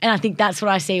 and I think that's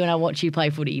what I see when I watch you play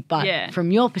footy. But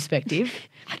from your perspective,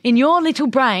 in your little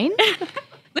brain.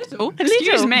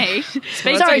 Excuse me.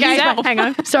 Speak Sorry, to guys, yourself. hang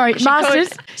on. Sorry,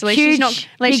 Masters. So at least huge, she's not, at least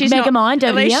big she's mega not, mind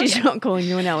over at least here. she's not calling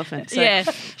you an elephant. So Yeah.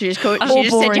 She just said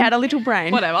boring. you had a little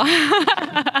brain. Whatever.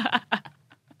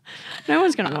 No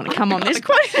one's going to want to come on this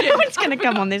podcast. No one's going to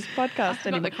come on this podcast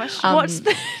anymore. the question. What's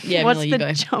the Emily, you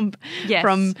go. jump Yes.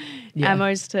 from Yeah.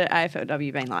 Amos to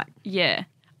AFLW been like? Yeah.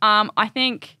 I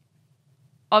think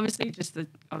obviously just the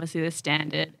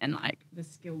standard and the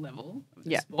skill level of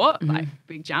the sport,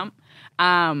 big jump.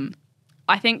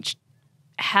 I think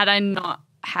had I not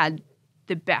had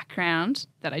the background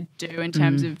that I do in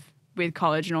terms of with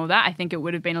college and all that, I think it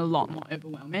would have been a lot more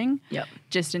overwhelming. Yep.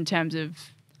 Just in terms of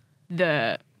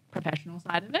the professional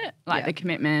side of it, the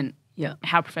commitment,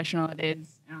 how professional it is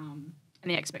and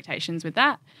the expectations with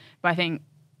that. But I think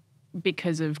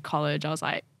because of college, I was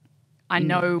like, I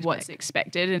know what's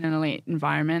expected in an elite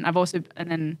environment.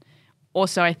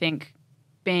 Also I think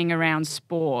being around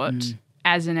sport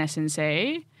as an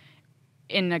S&C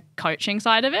in the coaching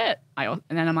side of it, and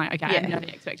then I'm like, okay, I know the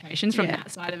expectations from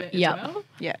that side of it as well.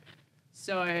 Yeah.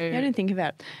 So I didn't think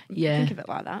about think of it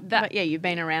like that. But you've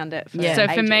been around it for So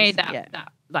ages. for me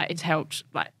that like it's helped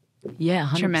like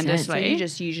 100%. tremendously.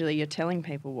 So you're telling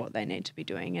people what they need to be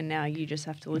doing, and now you just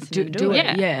have to listen and do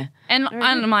it. Yeah. And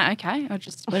I'm like, okay, I'll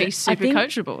just be super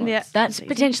coachable. Yeah, that's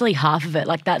potentially half of it.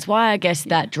 Like that's why I guess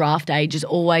that draft age has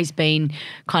always been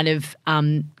kind of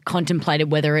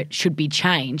contemplated whether it should be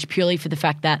changed, purely for the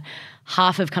fact that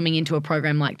half of coming into a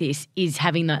program like this is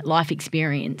having that life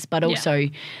experience, but also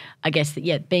I guess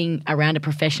that, being around a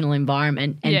professional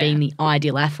environment and being the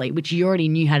ideal athlete, which you already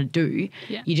knew how to do,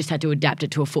 you just had to adapt it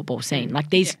to a football scene. Like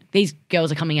these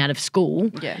girls are coming out of school,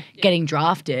 getting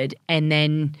drafted, and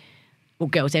then, well,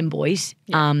 girls and boys,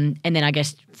 and then I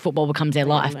guess football becomes their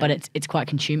life, but it's quite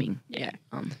consuming. Yeah.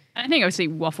 I think obviously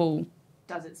Waffle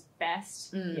does its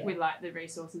best with like the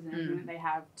resources and everything that they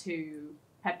have to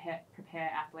prepare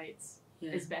athletes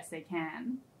as best they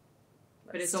can.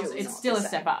 But it's still a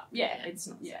step up. Yeah, it's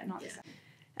not the same.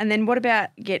 And then what about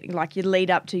getting like your lead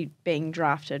up to being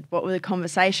drafted? What were the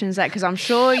conversations that? Because I'm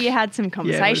sure you had some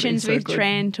conversations with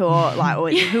Trent or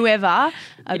whoever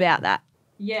about that.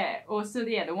 Yeah. Also,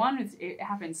 the one it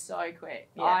happened so quick.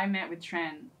 Yeah. I met with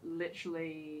Trent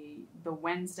literally the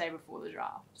Wednesday before the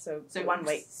draft. So 1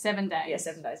 week, 7 days. Yeah,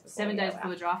 7 days before. 7 days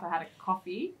before the draft, I had a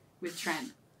coffee with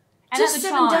Trent. And just at the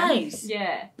 7 time, days.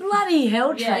 Yeah. Bloody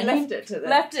hell, Trent. Left it to them.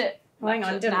 Left it. Well, hang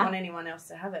on, didn't want anyone else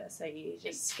to have it, so you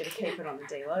just got to keep it on the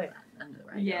D-low. Under the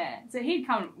radar. Yeah, so he'd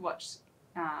come and watch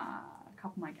a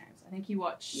couple of my games. I think he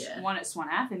watched one at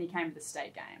Swanath and he came to the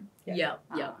state game. Yeah.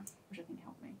 Which I think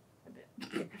helped me a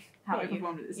bit. How I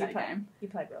performed at the state game. You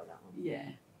played well that one.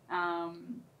 Yeah.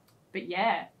 But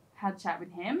yeah, had a chat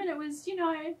with him and it was,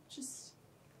 just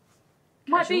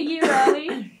might be a year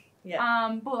early.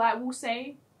 But like we'll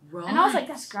see. Right. And I was like,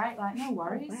 that's great. Like, no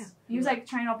worries. Oh, wow. He was like,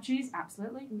 training opportunities,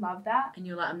 absolutely, love that. And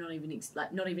you're like, I'm not even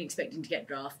expecting to get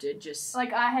drafted. Just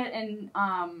like I had, and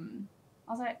I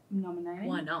was like, nominating.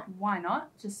 Why not?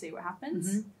 Just see what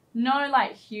happens. No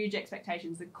like huge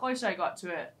expectations. The closer I got to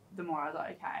it, the more I was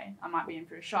like, okay, I might be in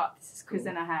for a shot. Because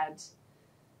then I had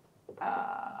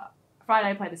Friday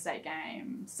I played the state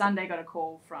game. Sunday got a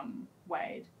call from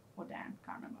Wade or Dan,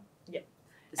 can't remember. Yep.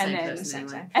 The same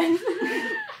person.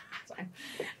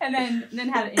 And then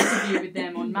had an interview with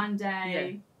them on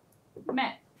Monday.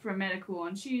 Met for a medical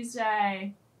on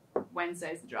Tuesday.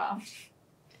 Wednesday's the draft.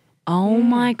 Oh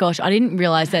my gosh, I didn't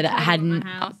realise that it hadn't.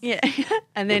 Yeah,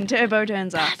 and then Turbo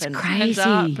turns up. That's crazy.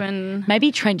 And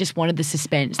maybe Trent just wanted the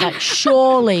suspense. Like,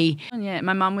 surely. Yeah,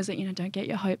 my mum was like, don't get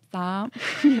your hopes up.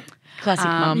 Classic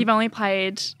mum. You've only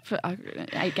played for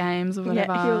 8 games or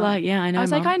whatever. Yeah, you were like, yeah, I know. I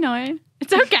was like, I know.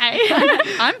 It's okay.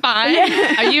 I'm fine.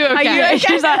 Are you okay? Are you okay?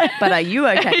 She's like, but are you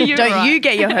okay? Don't you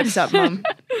get your hopes up, Mum.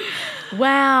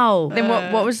 Wow. Then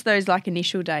what was those like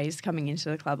initial days coming into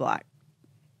the club like?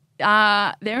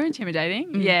 They're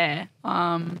intimidating. Yeah.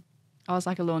 I was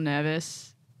like a little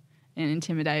nervous and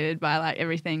intimidated by like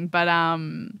everything, but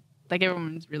like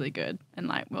everyone was really good and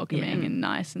like welcoming and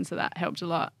nice, and so that helped a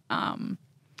lot.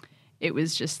 It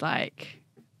was just like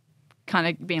kind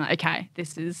of being like, okay,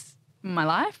 this is my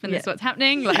life and this is what's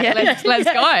happening. Like let's go.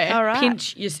 All right.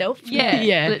 Pinch yourself.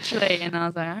 Yeah, literally. And I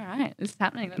was like, all right, this is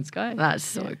happening. Let's go. That's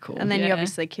so cool. And then you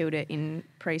obviously killed it in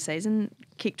pre-season.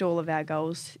 Kicked all of our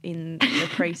goals in the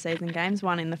pre-season games.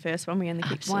 1 in the first one. We only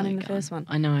kicked 1 in the first one.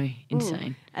 I know,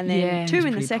 insane. Ooh. And then 2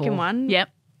 in the second one. Yep.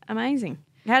 Amazing.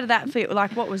 How did that feel?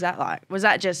 Like, what was that like? Was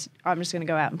that just I'm just going to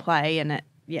go out and play and it?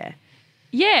 Yeah.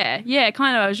 Yeah,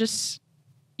 kind of. I was just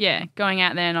going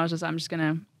out there and I was just I'm just going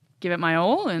to give it my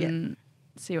all and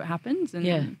see what happens. And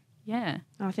yeah.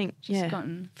 I think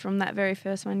from that very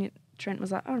first one, Trent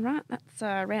was like, "All right, that's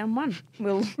round 1.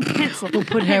 We'll cancel. We'll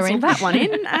put her in that one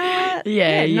in."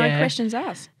 No questions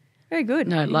asked. Very good.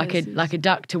 No, like a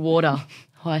duck to water,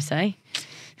 I say.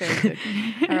 Very good.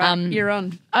 All right, you're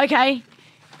on. Okay.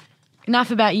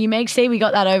 Enough about you, Meg. See, we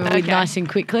got that over with nice and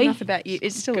quickly. Enough about you.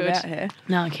 It's still about her.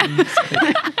 No, okay.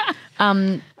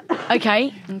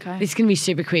 Okay. This is going to be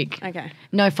super quick. Okay.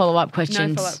 No follow-up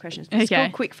questions. No follow-up questions. It's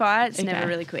called quick fire. It's never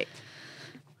really quick.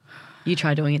 You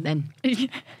try doing it then.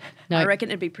 No. I reckon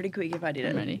it'd be pretty quick if I did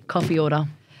it. Ready. Coffee order.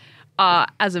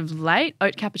 As of late,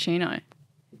 oat cappuccino.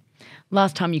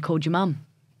 Last time you called your mum?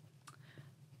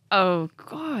 Oh,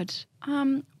 God.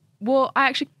 Well,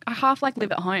 I half like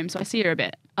live at home, so I see her a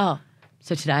bit. Oh,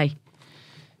 so today?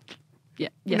 Yeah,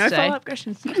 No yesterday. follow-up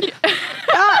questions. It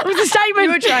was a statement.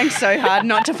 You were trying so hard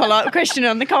not to follow up a question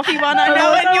on the coffee one. I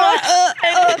know it.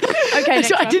 You're Okay,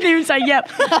 next I one. didn't even say yep.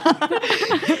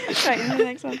 Okay, the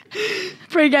next one.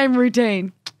 Pre-game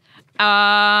routine. Okay,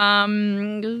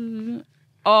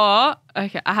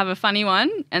 I have a funny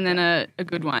one and then a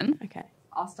good one. Okay.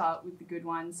 I'll start with the good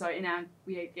one. So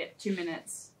we get 2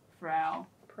 minutes for our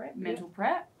mental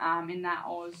prep. In that, I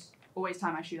always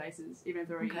tie my shoelaces, even if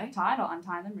they're already tied. I'll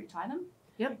untie them, retie them.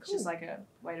 Yep, It's just like a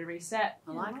way to reset.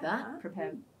 I like that.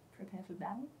 Prepare for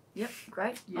battle. Yep,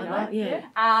 great. You I know? like, yeah.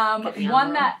 One the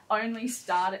armor that only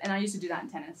started, and I used to do that in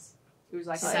tennis. It was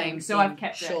like a Same thing. So thing, I've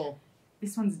kept it. sure.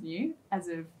 This one's new as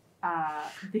of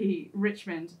the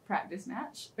Richmond practice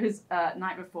match. It was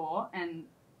night before, and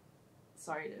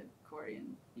sorry to Corey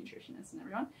and nutritionists and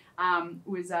everyone,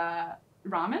 was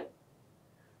ramen.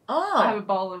 I have a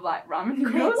bowl of like ramen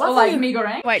noodles or like mee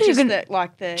goreng. Wait, just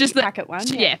the packet one?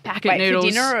 Yeah, packet Wait, noodles.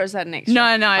 For dinner or is that an extra? No,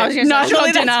 I was gonna no, say,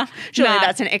 surely not dinner. Surely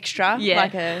that's an extra.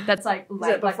 Yeah, that's like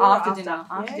late, like after dinner.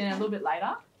 After dinner, a little bit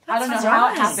later. I don't know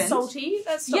how it happened. Salty.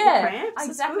 That's Yeah, cramps.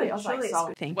 exactly. I was like,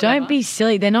 salt. Don't be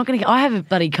silly. They're not going to. I have a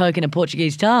bloody Coke and a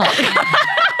Portuguese tart.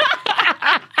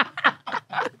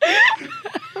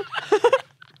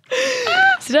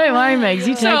 So don't worry, Megs.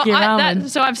 You take your ramen.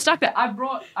 So I've stuck that. I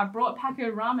brought a pack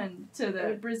of ramen to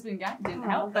the Brisbane game. Didn't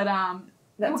help, but That's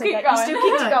we'll okay. keep You going. still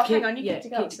kick to go. Kick- Hang on, you yeah, kick to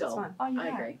go. kick to That's goal. fine. Oh, you I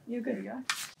go. agree. You're good to go.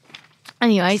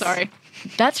 Anyways, Sorry.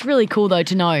 that's really cool though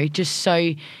to know, just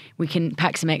so we can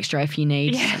pack some extra if you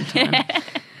need sometime.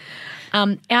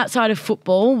 Outside of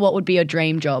football, what would be your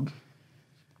dream job?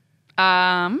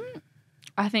 I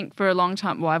think for a long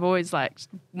time, well, I've always like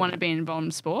wanted to be involved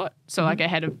in sport, so like a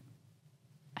head of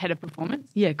performance,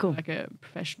 Yeah, cool. like a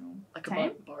professional Like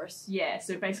team. Boris. Yeah,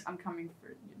 so basically, I'm coming for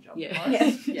your job. Yeah.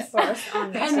 Boris. Yeah, Forrest,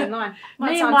 I'm next in line. Me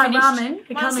Once and I'm my finished-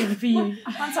 ramen are coming for you.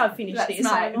 Once I've finished That's this,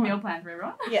 my I'm meal on. plan for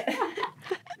everyone. Yeah.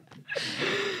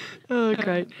 Oh,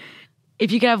 great.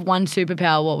 If you could have one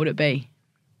superpower, what would it be?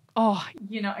 Oh,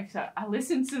 so I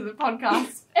listened to the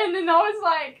podcast and then I was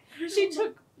like, she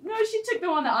took the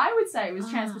one that I would say was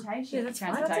transportation. yeah, that's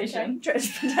fine. transportation.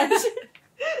 Transportation.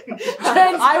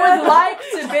 I would like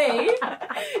to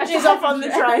be. She's off on the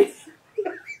train.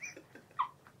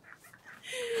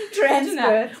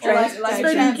 Transfer. Like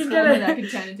a transformer that could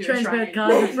turn into a train.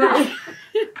 card for free.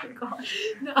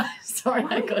 No, sorry,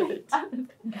 I got it.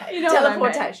 You know what I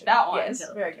meant. Teleportation. That one. Yes,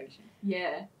 very good.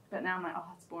 Yeah, but now I'm like, oh,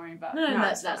 that's boring. But No,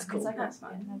 that's fine. cool. It's like, That's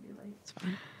fine.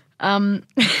 fine.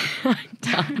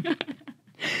 Done.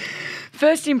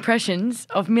 First impressions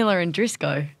of Miller and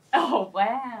Drisco. Oh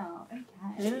wow. Okay.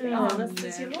 Yeah,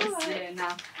 that's your nervous. right.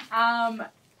 Yeah, nah.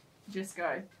 Just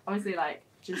go. Obviously, like,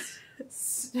 just.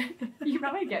 You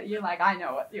probably you're like, I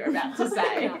know what you're about to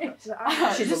say.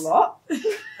 She's a lot.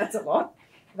 That's a lot.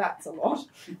 That's a lot.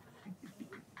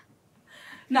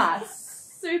 Nah,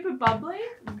 super bubbly,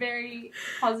 very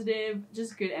positive,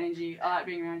 just good energy. I like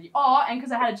being around you. Oh, and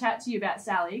because I had a chat to you about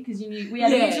Sally, because you knew we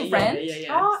had a mutual friend.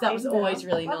 Yeah. Oh, That was always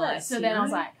really love nice. So then I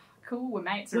was like, cool, we're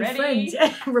mates we're already.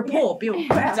 friends. Rapport built.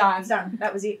 Wow. Done. Done.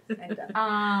 That was it. And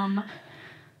done.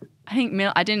 I think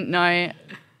I didn't know.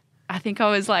 I think I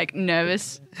was like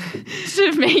nervous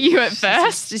to meet you at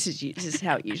first. This is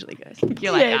how it usually goes.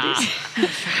 You're like,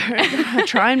 I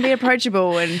try and be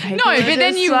approachable, and people No, are but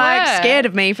then just, you like were. scared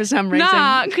of me for some reason.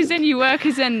 Nah, because then you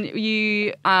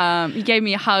gave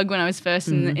me a hug when I was first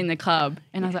in the club,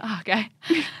 and I was like, oh, okay,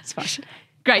 It's fine.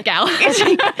 great gal.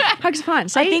 Hugs are fine.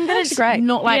 See, I think that hugs it's are great.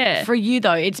 not like Yeah. for you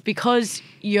though. It's because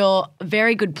you're a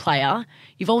very good player.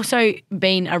 You've also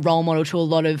been a role model to a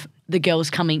lot of the girls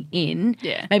coming in.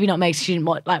 Yeah. Maybe not Meg. She didn't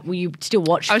watch. Like, will you still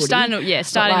watch? I was footy?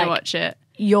 starting like, to watch it.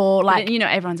 You're like, Then,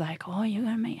 everyone's like, oh, you're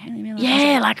gonna meet Hayley Miller.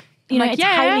 yeah, like you know, like, it's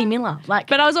yeah. Hayley Miller. Like,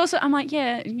 But I was also, I'm like,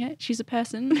 yeah, she's a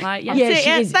person. Like, yeah, Yeah, That's it, she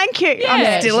yeah, is. thank you. Yeah,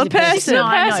 I'm still she's a person. No,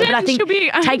 I know, but I think She'll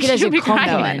be- take it as she'll a be great.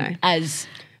 compliment. No, I know. As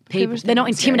people, People they're not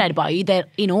think it's intimidated by you. They're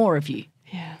in awe of you.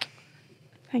 Yeah.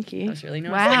 Thank you. That's really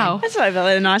nice. Wow. That's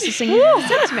probably the nicest thing you've ever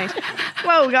said to me.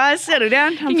 Well, guys, settle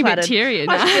down. I'm Getting a bit flattered. teary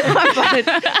now. I'm flattered.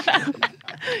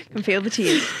 Can feel the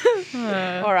tears.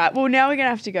 All right. Well, now we're going to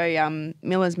have to go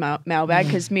Miller's mailbag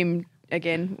because Mim,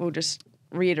 again, we'll just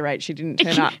reiterate she didn't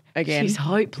turn up again. She's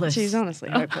hopeless. She's honestly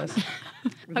hopeless.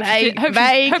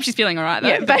 Hope she's feeling all right, though.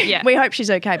 Yeah, but yeah. we hope she's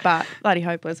okay, but bloody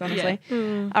hopeless, honestly.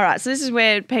 All right, so this is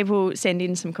where people send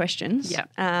in some questions. Yep.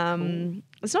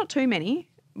 It's not too many,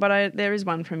 but there is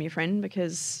one from your friend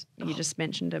because you just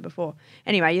mentioned her before.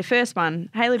 Anyway, your first one,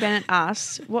 Hayley Bennett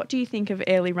asks, what do you think of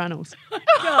early runnels?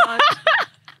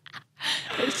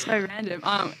 It's so random.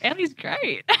 Ellie's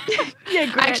great. Yeah,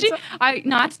 great. Actually,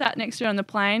 I sat next to her on the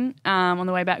plane on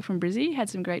the way back from Brizzy. Had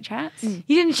some great chats. You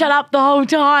didn't shut up the whole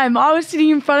time. I was sitting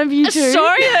in front of you too.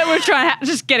 Sorry that we're trying to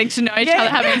just getting to know each other,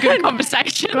 having a good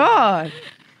conversation. God.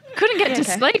 Couldn't get to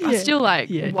sleep. I was still like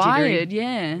wired.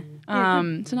 jittery. Yeah.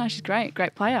 So no, she's great.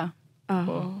 Great player.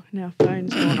 Oh, now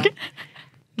phone's gone off.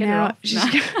 Get her off.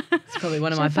 It's probably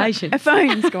one of my A patients.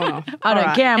 phone's gone off. I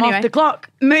don't care. I'm Anyway, off the clock.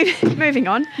 Moving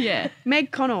on. Yeah.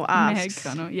 Meg Connell asks,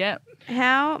 Meg Connell. Yep.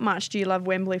 how much do you love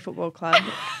Wembley Football Club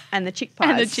and the chick pies?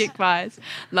 And the chick pies.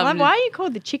 Why are you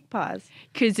called the chick pies?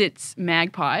 Because it's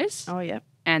magpies. Oh, yep.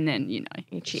 And then, you know,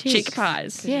 Your chicks. chick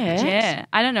pies. Yeah. Yeah.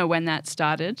 I don't know when that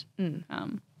started.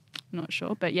 I'm not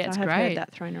sure. But yeah, it's I have great. heard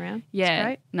that thrown around. Yeah. It's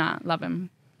great. Nah, love him.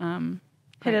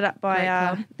 Headed up great by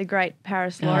club. the great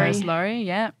Paris Laurie. Paris Laurie,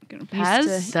 yeah.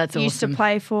 Used That's to awesome.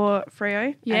 play for Freo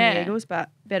and Yeah. the Eagles, but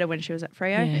better when she was at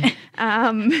Freo.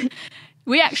 Yeah.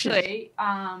 We actually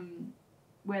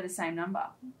wear the same number.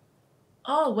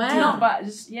 Oh, wow. Not, but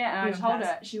just, yeah, and I You told and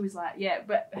her, she was like, yeah,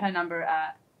 but her number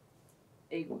at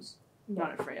Eagles,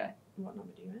 not at Freo. What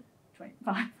number do you wear?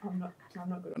 25. I'm not good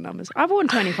on numbers. I've worn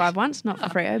 25 once, not for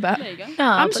Freo, but There you go.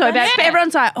 I'm so bad. But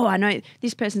everyone's like, oh, I know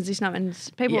this person's this number. And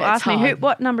people Yeah, ask it's me, hard.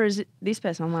 what number is this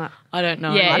person? I'm like, I don't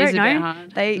know. Yeah. I it is don't a bit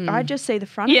know. hard. I just see the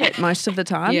front Yeah. of it most of the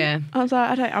time. Yeah. I was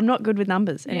like, I'm not good with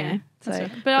numbers anyway. Yeah, So,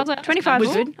 that's right. But I was like, 25 is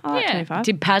cool. good. I like Yeah. 25.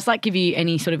 Did Paz like give you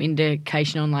any sort of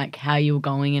indication on like how you were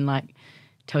going and like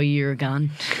tell you you're a gun?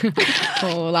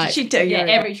 Or like She'd tell you. Yeah,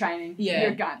 every training. Yeah.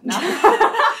 You're a gun.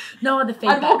 No. no other I'd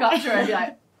feedback. walk up to her and be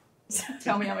like,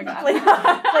 tell me I'm a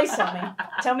gun. Please tell me.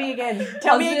 Tell me again.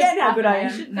 Tell me again how good I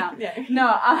am. No. Yeah.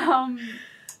 No,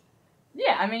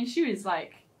 yeah, I mean, she was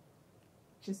like,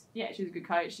 she was a good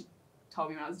coach. She told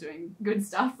me when I was doing good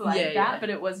stuff like Yeah, that, yeah. but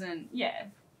it wasn't,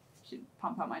 she'd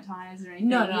pump up my tyres or anything.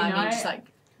 No, you I know? mean just like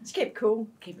Just keep cool.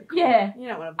 keep it cool. Yeah. You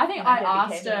don't want to. I think I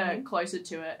asked her closer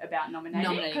to it about nominating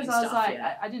Nominating because I was stuff, like,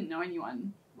 yeah. I didn't know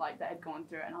anyone like that had gone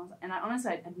through it, and I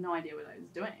honestly had no idea what I was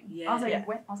doing. Yeah. I was like, Yeah.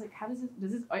 how does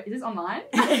this is this online?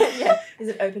 Yeah. Is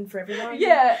it open for everyone?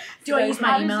 Yeah. Do I use my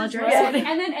How email does this address? work?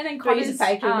 And then Do I use a Connor's,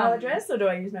 fake email address or do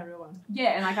I use my real one? Yeah,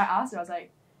 and like I asked her, I was like,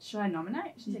 should I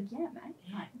nominate? She's like, yeah, mate.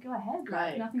 Like, go ahead. Great,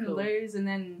 Like, nothing cool. to lose. And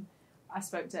then I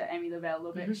spoke to Amy Lavelle a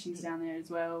little bit. Mhm. She's down there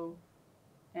as well.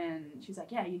 And she's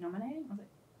like, yeah, are you nominating? I was like,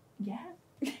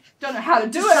 yeah. Don't know how to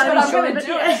do it, but I'm going to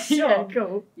do it. Yeah,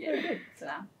 cool. Yeah, good. So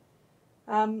now.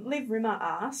 Liv Rimmer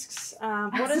asks,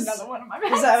 what That's is another one of my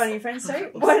is that one of your friends too?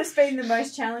 What has been the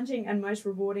most challenging and most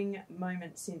rewarding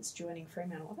moment since joining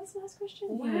Fremantle? Oh, that's a nice question.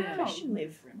 Wow. Good question,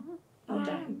 Liv. Well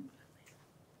done.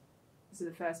 So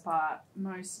the first part,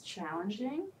 most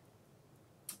challenging.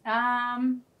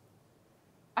 I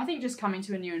think just coming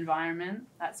to a new environment,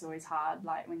 that's always hard,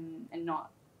 like and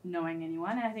not knowing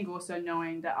anyone. And I think also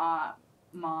knowing that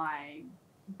my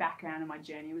background and my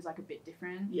journey was like a bit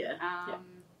different. Yeah.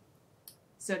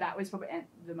 So that was probably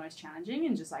the most challenging,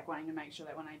 and just like wanting to make sure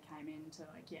that when I came in to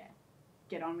like,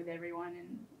 get on with everyone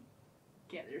and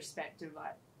get the respect of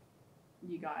like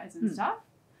you guys and stuff.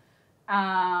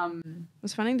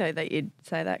 It's funny though that you'd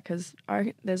say that because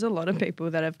there's a lot of people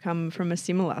that have come from a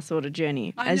similar sort of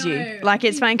journey as you. Like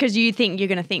it's funny because you think you're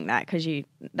going to think that because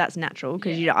that's natural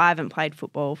because I haven't played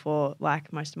football for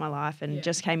like most of my life and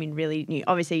just came in really new.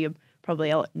 Obviously you're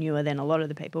probably a lot newer than a lot of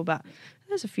the people, but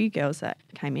there's a few girls that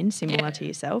came in similar to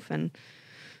yourself and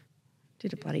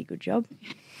did a bloody good job.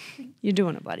 You're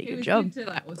doing a bloody good job. Good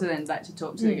to, like, also then like to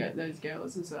talk to those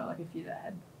girls as well, like a few that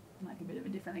had like a bit of a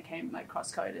different, they came like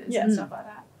cross coders and stuff like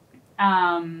that.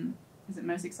 Is it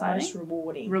most exciting? Most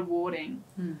rewarding. Rewarding.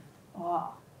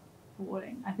 Oh,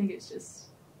 rewarding. I think it's just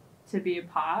to be a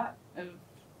part of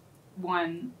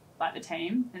one, like the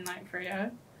team and like Freo,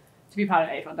 to be part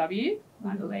of AFLW,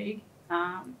 like the league,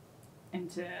 and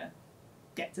to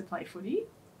get to play footy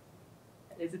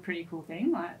is a pretty cool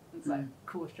thing. Like it's like the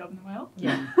coolest job in the world.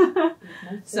 Yeah.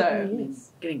 So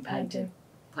Getting paid to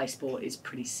play sport is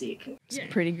pretty sick. It's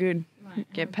pretty good.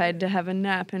 Get paid to have a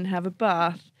nap and have a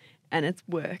bath and it's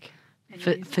work.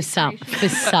 For some. For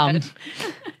some.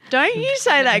 Don't you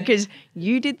say that because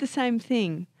you did the same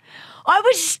thing. I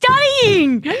was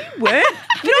studying. No, you weren't.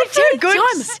 Not for a good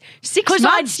 6 Because I'd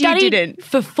months you studied didn't.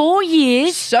 for 4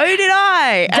 years. So did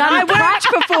I. And Done I worked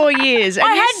for 4 years. And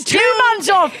I you had 2 months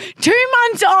off. 2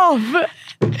 months off.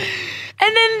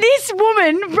 And then this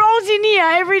woman rolls in here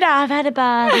every day. I've had a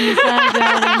bath.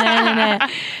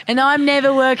 And I'm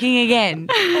never working again.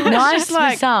 Nice just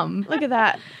like- for some. Look at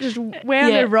that. Just wound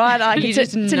Yeah. it right. Like You it's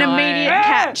just an know. immediate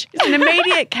catch. It's an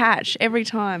immediate catch every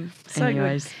time. So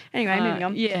Anyways. good. Anyway, moving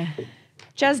on. Yeah.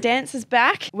 Jazz Dance is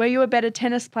back. Were you a better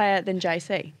tennis player than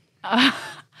JC?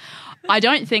 I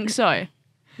don't think so.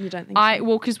 You don't think so?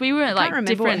 Well, because we were I like can't remember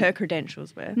different. what her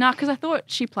credentials were. No, because I thought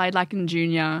she played like in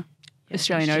junior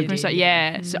Australian she Open. did,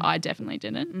 So so I definitely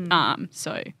didn't.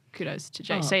 So kudos to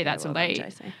JC. That's well elite.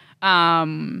 done,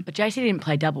 JC. But JC didn't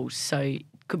play doubles, so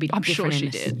could be I'm sure different she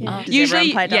in this. did. Yeah. Does Usually,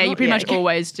 everyone play double? you pretty Yeah, much okay.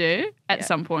 always do at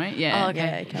some point. Yeah. Oh,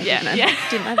 okay. Yeah, okay. Yeah, Didn't know. yeah.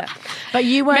 Didn't know that. But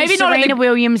you weren't Maybe not at Serena the-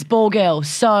 Williams ball girl,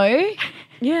 so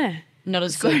Yeah. not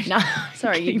as good. No.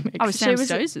 Sorry. I was she Sam was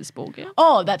Stos's ball girl.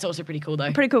 Oh, that's also pretty cool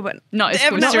though. pretty cool, but Not as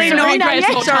good as definitely Serena. not. Greatest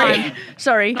of all Sorry. time.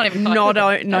 Sorry. Not even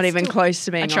close. Not even still- close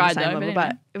to being tried on the same though, level, but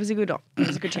but it was a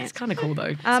good chance. It's kind of cool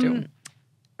though. Still.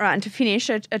 Right, and to finish,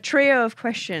 a trio of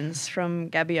questions from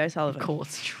Gabby O'Sullivan. Of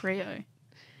course. Trio.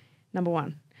 Number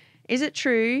 1. Is it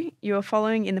true you are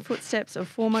following in the footsteps of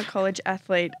former college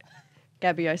athlete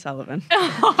Gabby O'Sullivan?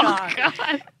 Oh,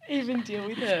 God. Even deal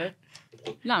with her.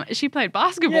 No, she played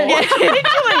basketball.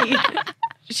 Literally.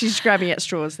 She's grabbing at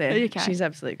straws there. Okay. She's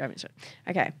absolutely grabbing at straws.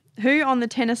 Okay. Who on the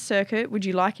tennis circuit would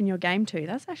you liken your game to?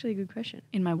 That's actually a good question.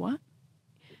 In my what?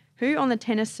 Who on the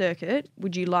tennis circuit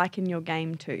would you liken your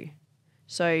game to?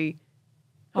 So,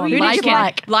 Oh, who did you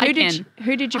like.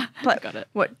 Who did you play? Got it.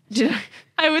 What did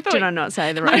thought I not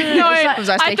say the right? No, was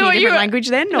I speaking thought a you different were- language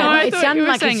then? No, Or? I it thought sounded you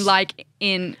were like saying it's- like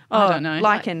in. I don't know.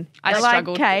 Lichen. I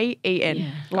struggled. L-I-K-E-N.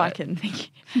 Yeah. Lichen.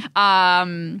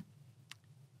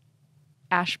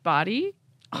 Ash Barty.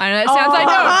 I know that sounds like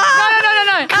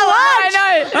no.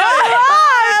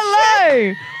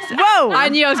 Hello. Whoa. I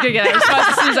knew I was going to get that response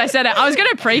as soon as I said it. I was going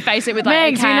to preface it with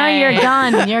like, Megs, we know you're a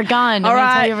gun. You're a gun. All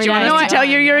right. Every Do you want day. us to tell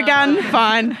you you're a gun?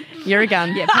 Fine. You're a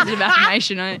gun. Yeah, positive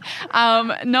affirmation on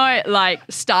it. No, like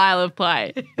style of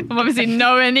play. I'm obviously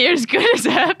nowhere near as good as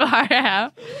her far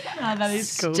out. that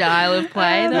is cool. Style of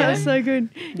play, That though. was so good.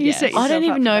 You Yes. set I don't yourself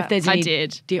even up know for if that. there's I any.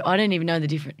 did. I don't even know the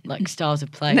different like styles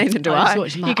of play. Neither do I. just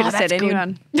watch them, You like, could have oh, said that's good.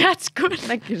 anyone. That's good.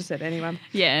 They could have said anyone.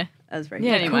 Yeah. That was very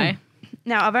Yeah, good. Anyway.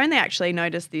 Now, I've only actually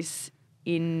noticed this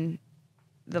in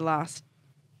the last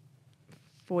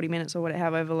 40 minutes or whatever,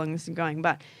 however long this is going,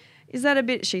 but is that a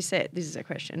bit, she said, this is a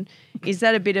question, is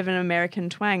that a bit of an American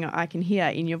twang I can hear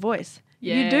in your voice?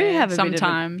 You do Yeah, have a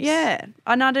sometimes. bit of yeah,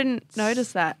 and I didn't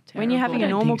notice that. When you're Terrible. having a I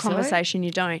don't normal think so. conversation,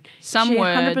 you don't. Some she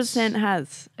words. 100%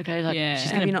 has Okay, like Yeah.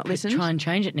 she's Have gonna you not listened? try and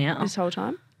change it now. this whole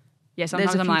time. Yeah, There's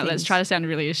sometimes a I'm few like, let's things. try to sound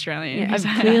really Australian. Yeah.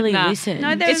 I've clearly Nah. listened.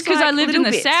 No, there's It's because I like lived in the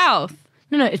little bits. South.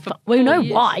 No, we know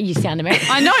years. why you sound American.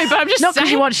 I know, but I'm just Not because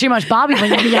saying. you watched too much Barbie when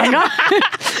you were younger.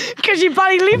 Because you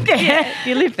bloody lived there.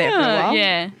 You lived there for a while.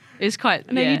 Yeah, it's quite.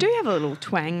 No, yeah. you do have a little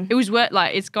twang. It was worth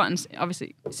like it's gotten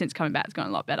obviously since coming back, it's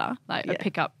gotten a lot better. Like I Yeah.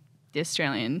 pick up the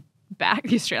Australian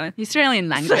language. Australian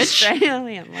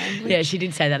language. Yeah, she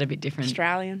did say that a bit different.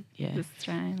 Australian. Yeah.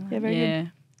 Australian. Yeah, very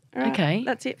good. All right, Okay.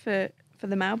 That's it for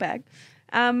the mailbag.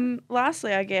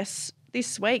 Lastly, I guess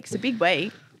this week's a big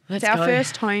week. Let's It's our go.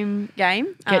 first home game.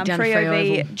 Get down to Freo Freo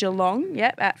v Oval. Geelong.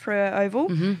 Yep, at Freo Oval.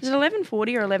 Is it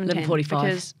 11:40 or 11:10? 11:45.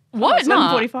 Because What? it's No,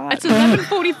 11:45. it's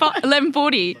 11:45.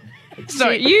 11:40. So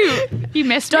you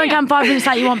messed Don't me come 5 minutes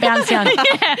late, you want bounce down.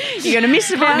 You're going to miss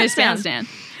the Can't bounce miss down. bounce down.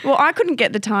 Well, I couldn't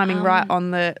get the timing right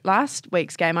on the last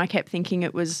week's game. I kept thinking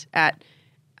it was at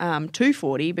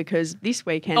 2:40 because this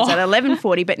weekend's at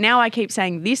 11:40. But now I keep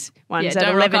saying this one's at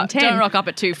don't rock up, 11:10. don't rock up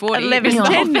at 2:40. 11:10.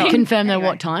 Hang on. Confirm though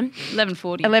what time?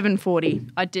 11:40. 11:40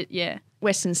 I did. Yeah.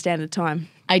 Western Standard Time.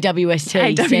 AWST.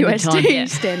 Standard time. AWST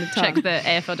Standard Time. Check the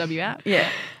AFLW app. Yeah.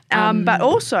 But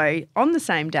also on the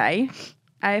same day,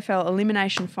 AFL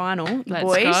elimination final. The Let's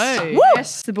boys. go. Woo!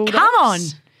 Yes, the Bulldogs. Come on.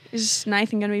 Is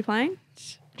Nathan going to be playing?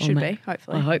 Should mate. be,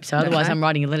 hopefully. I hope so. Don't Otherwise, know. I'm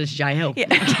writing a letter to JL. Yeah.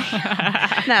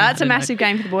 No, that's a massive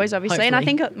game for the boys, obviously. And I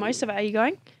Hopefully. think most of it, are you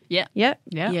going? Yeah. Yep.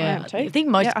 Yeah. Yeah, am too. I think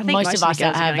most Yeah, I think most most of of us the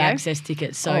girls are have gonna go. access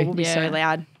tickets. So Oh, we'll be so yeah.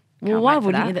 loud. well, Can't why wait for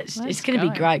wouldn't that. you? It's Let's going to be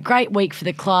go. great. Great week for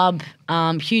the club.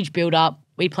 Huge build up.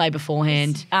 We play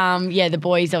beforehand. Yeah, the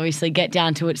boys obviously get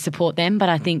down to it, support them. But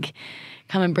I think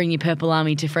come and bring your Purple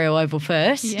Army to Freo Oval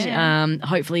first. Yeah.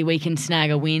 Hopefully we can snag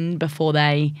a win before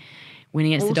they win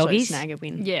against Also the Doggies. snag a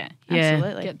win. Yeah. Yeah.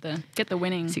 Absolutely. Get the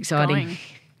winning. It's exciting. going.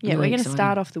 Yeah, Really we're going to exciting.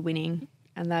 start off the winning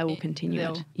and they will continue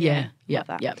they'll- it. Yeah. Yep.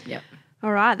 that. Yep.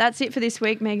 All right, that's it for this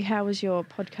week. Meg, how was your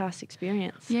podcast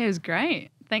experience? Yeah, it was great.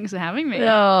 Thanks for having me. Oh,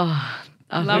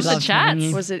 I Love the loved having chats.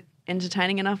 you. Was it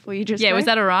entertaining enough for you just Yeah, was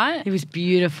that all right? It was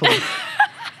beautiful.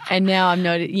 And now I'm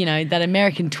noted. You know that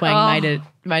American twang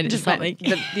made it just something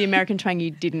the American twang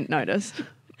you didn't notice?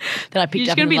 that I picked You're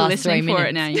just up in going to the be last 3 listening minutes. for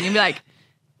it now. You're going to be like,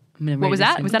 I'm gonna what was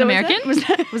that? re-listen. Was that American?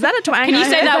 Was that a twang? Can you I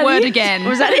say heard that word here? again?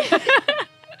 Was that it?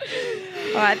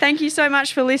 All right, thank you so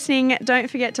much for listening. Don't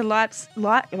forget to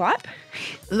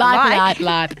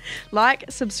like,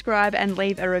 subscribe, and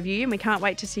leave a review. And we can't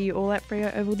wait to see you all at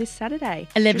Freo Oval this Saturday.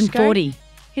 11:40.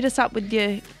 hit us up with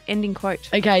your ending quote.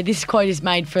 Okay, this quote is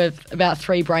made for about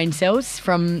 3 brain cells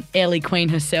from Airlie Queen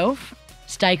herself.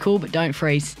 Stay cool, but don't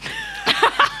freeze.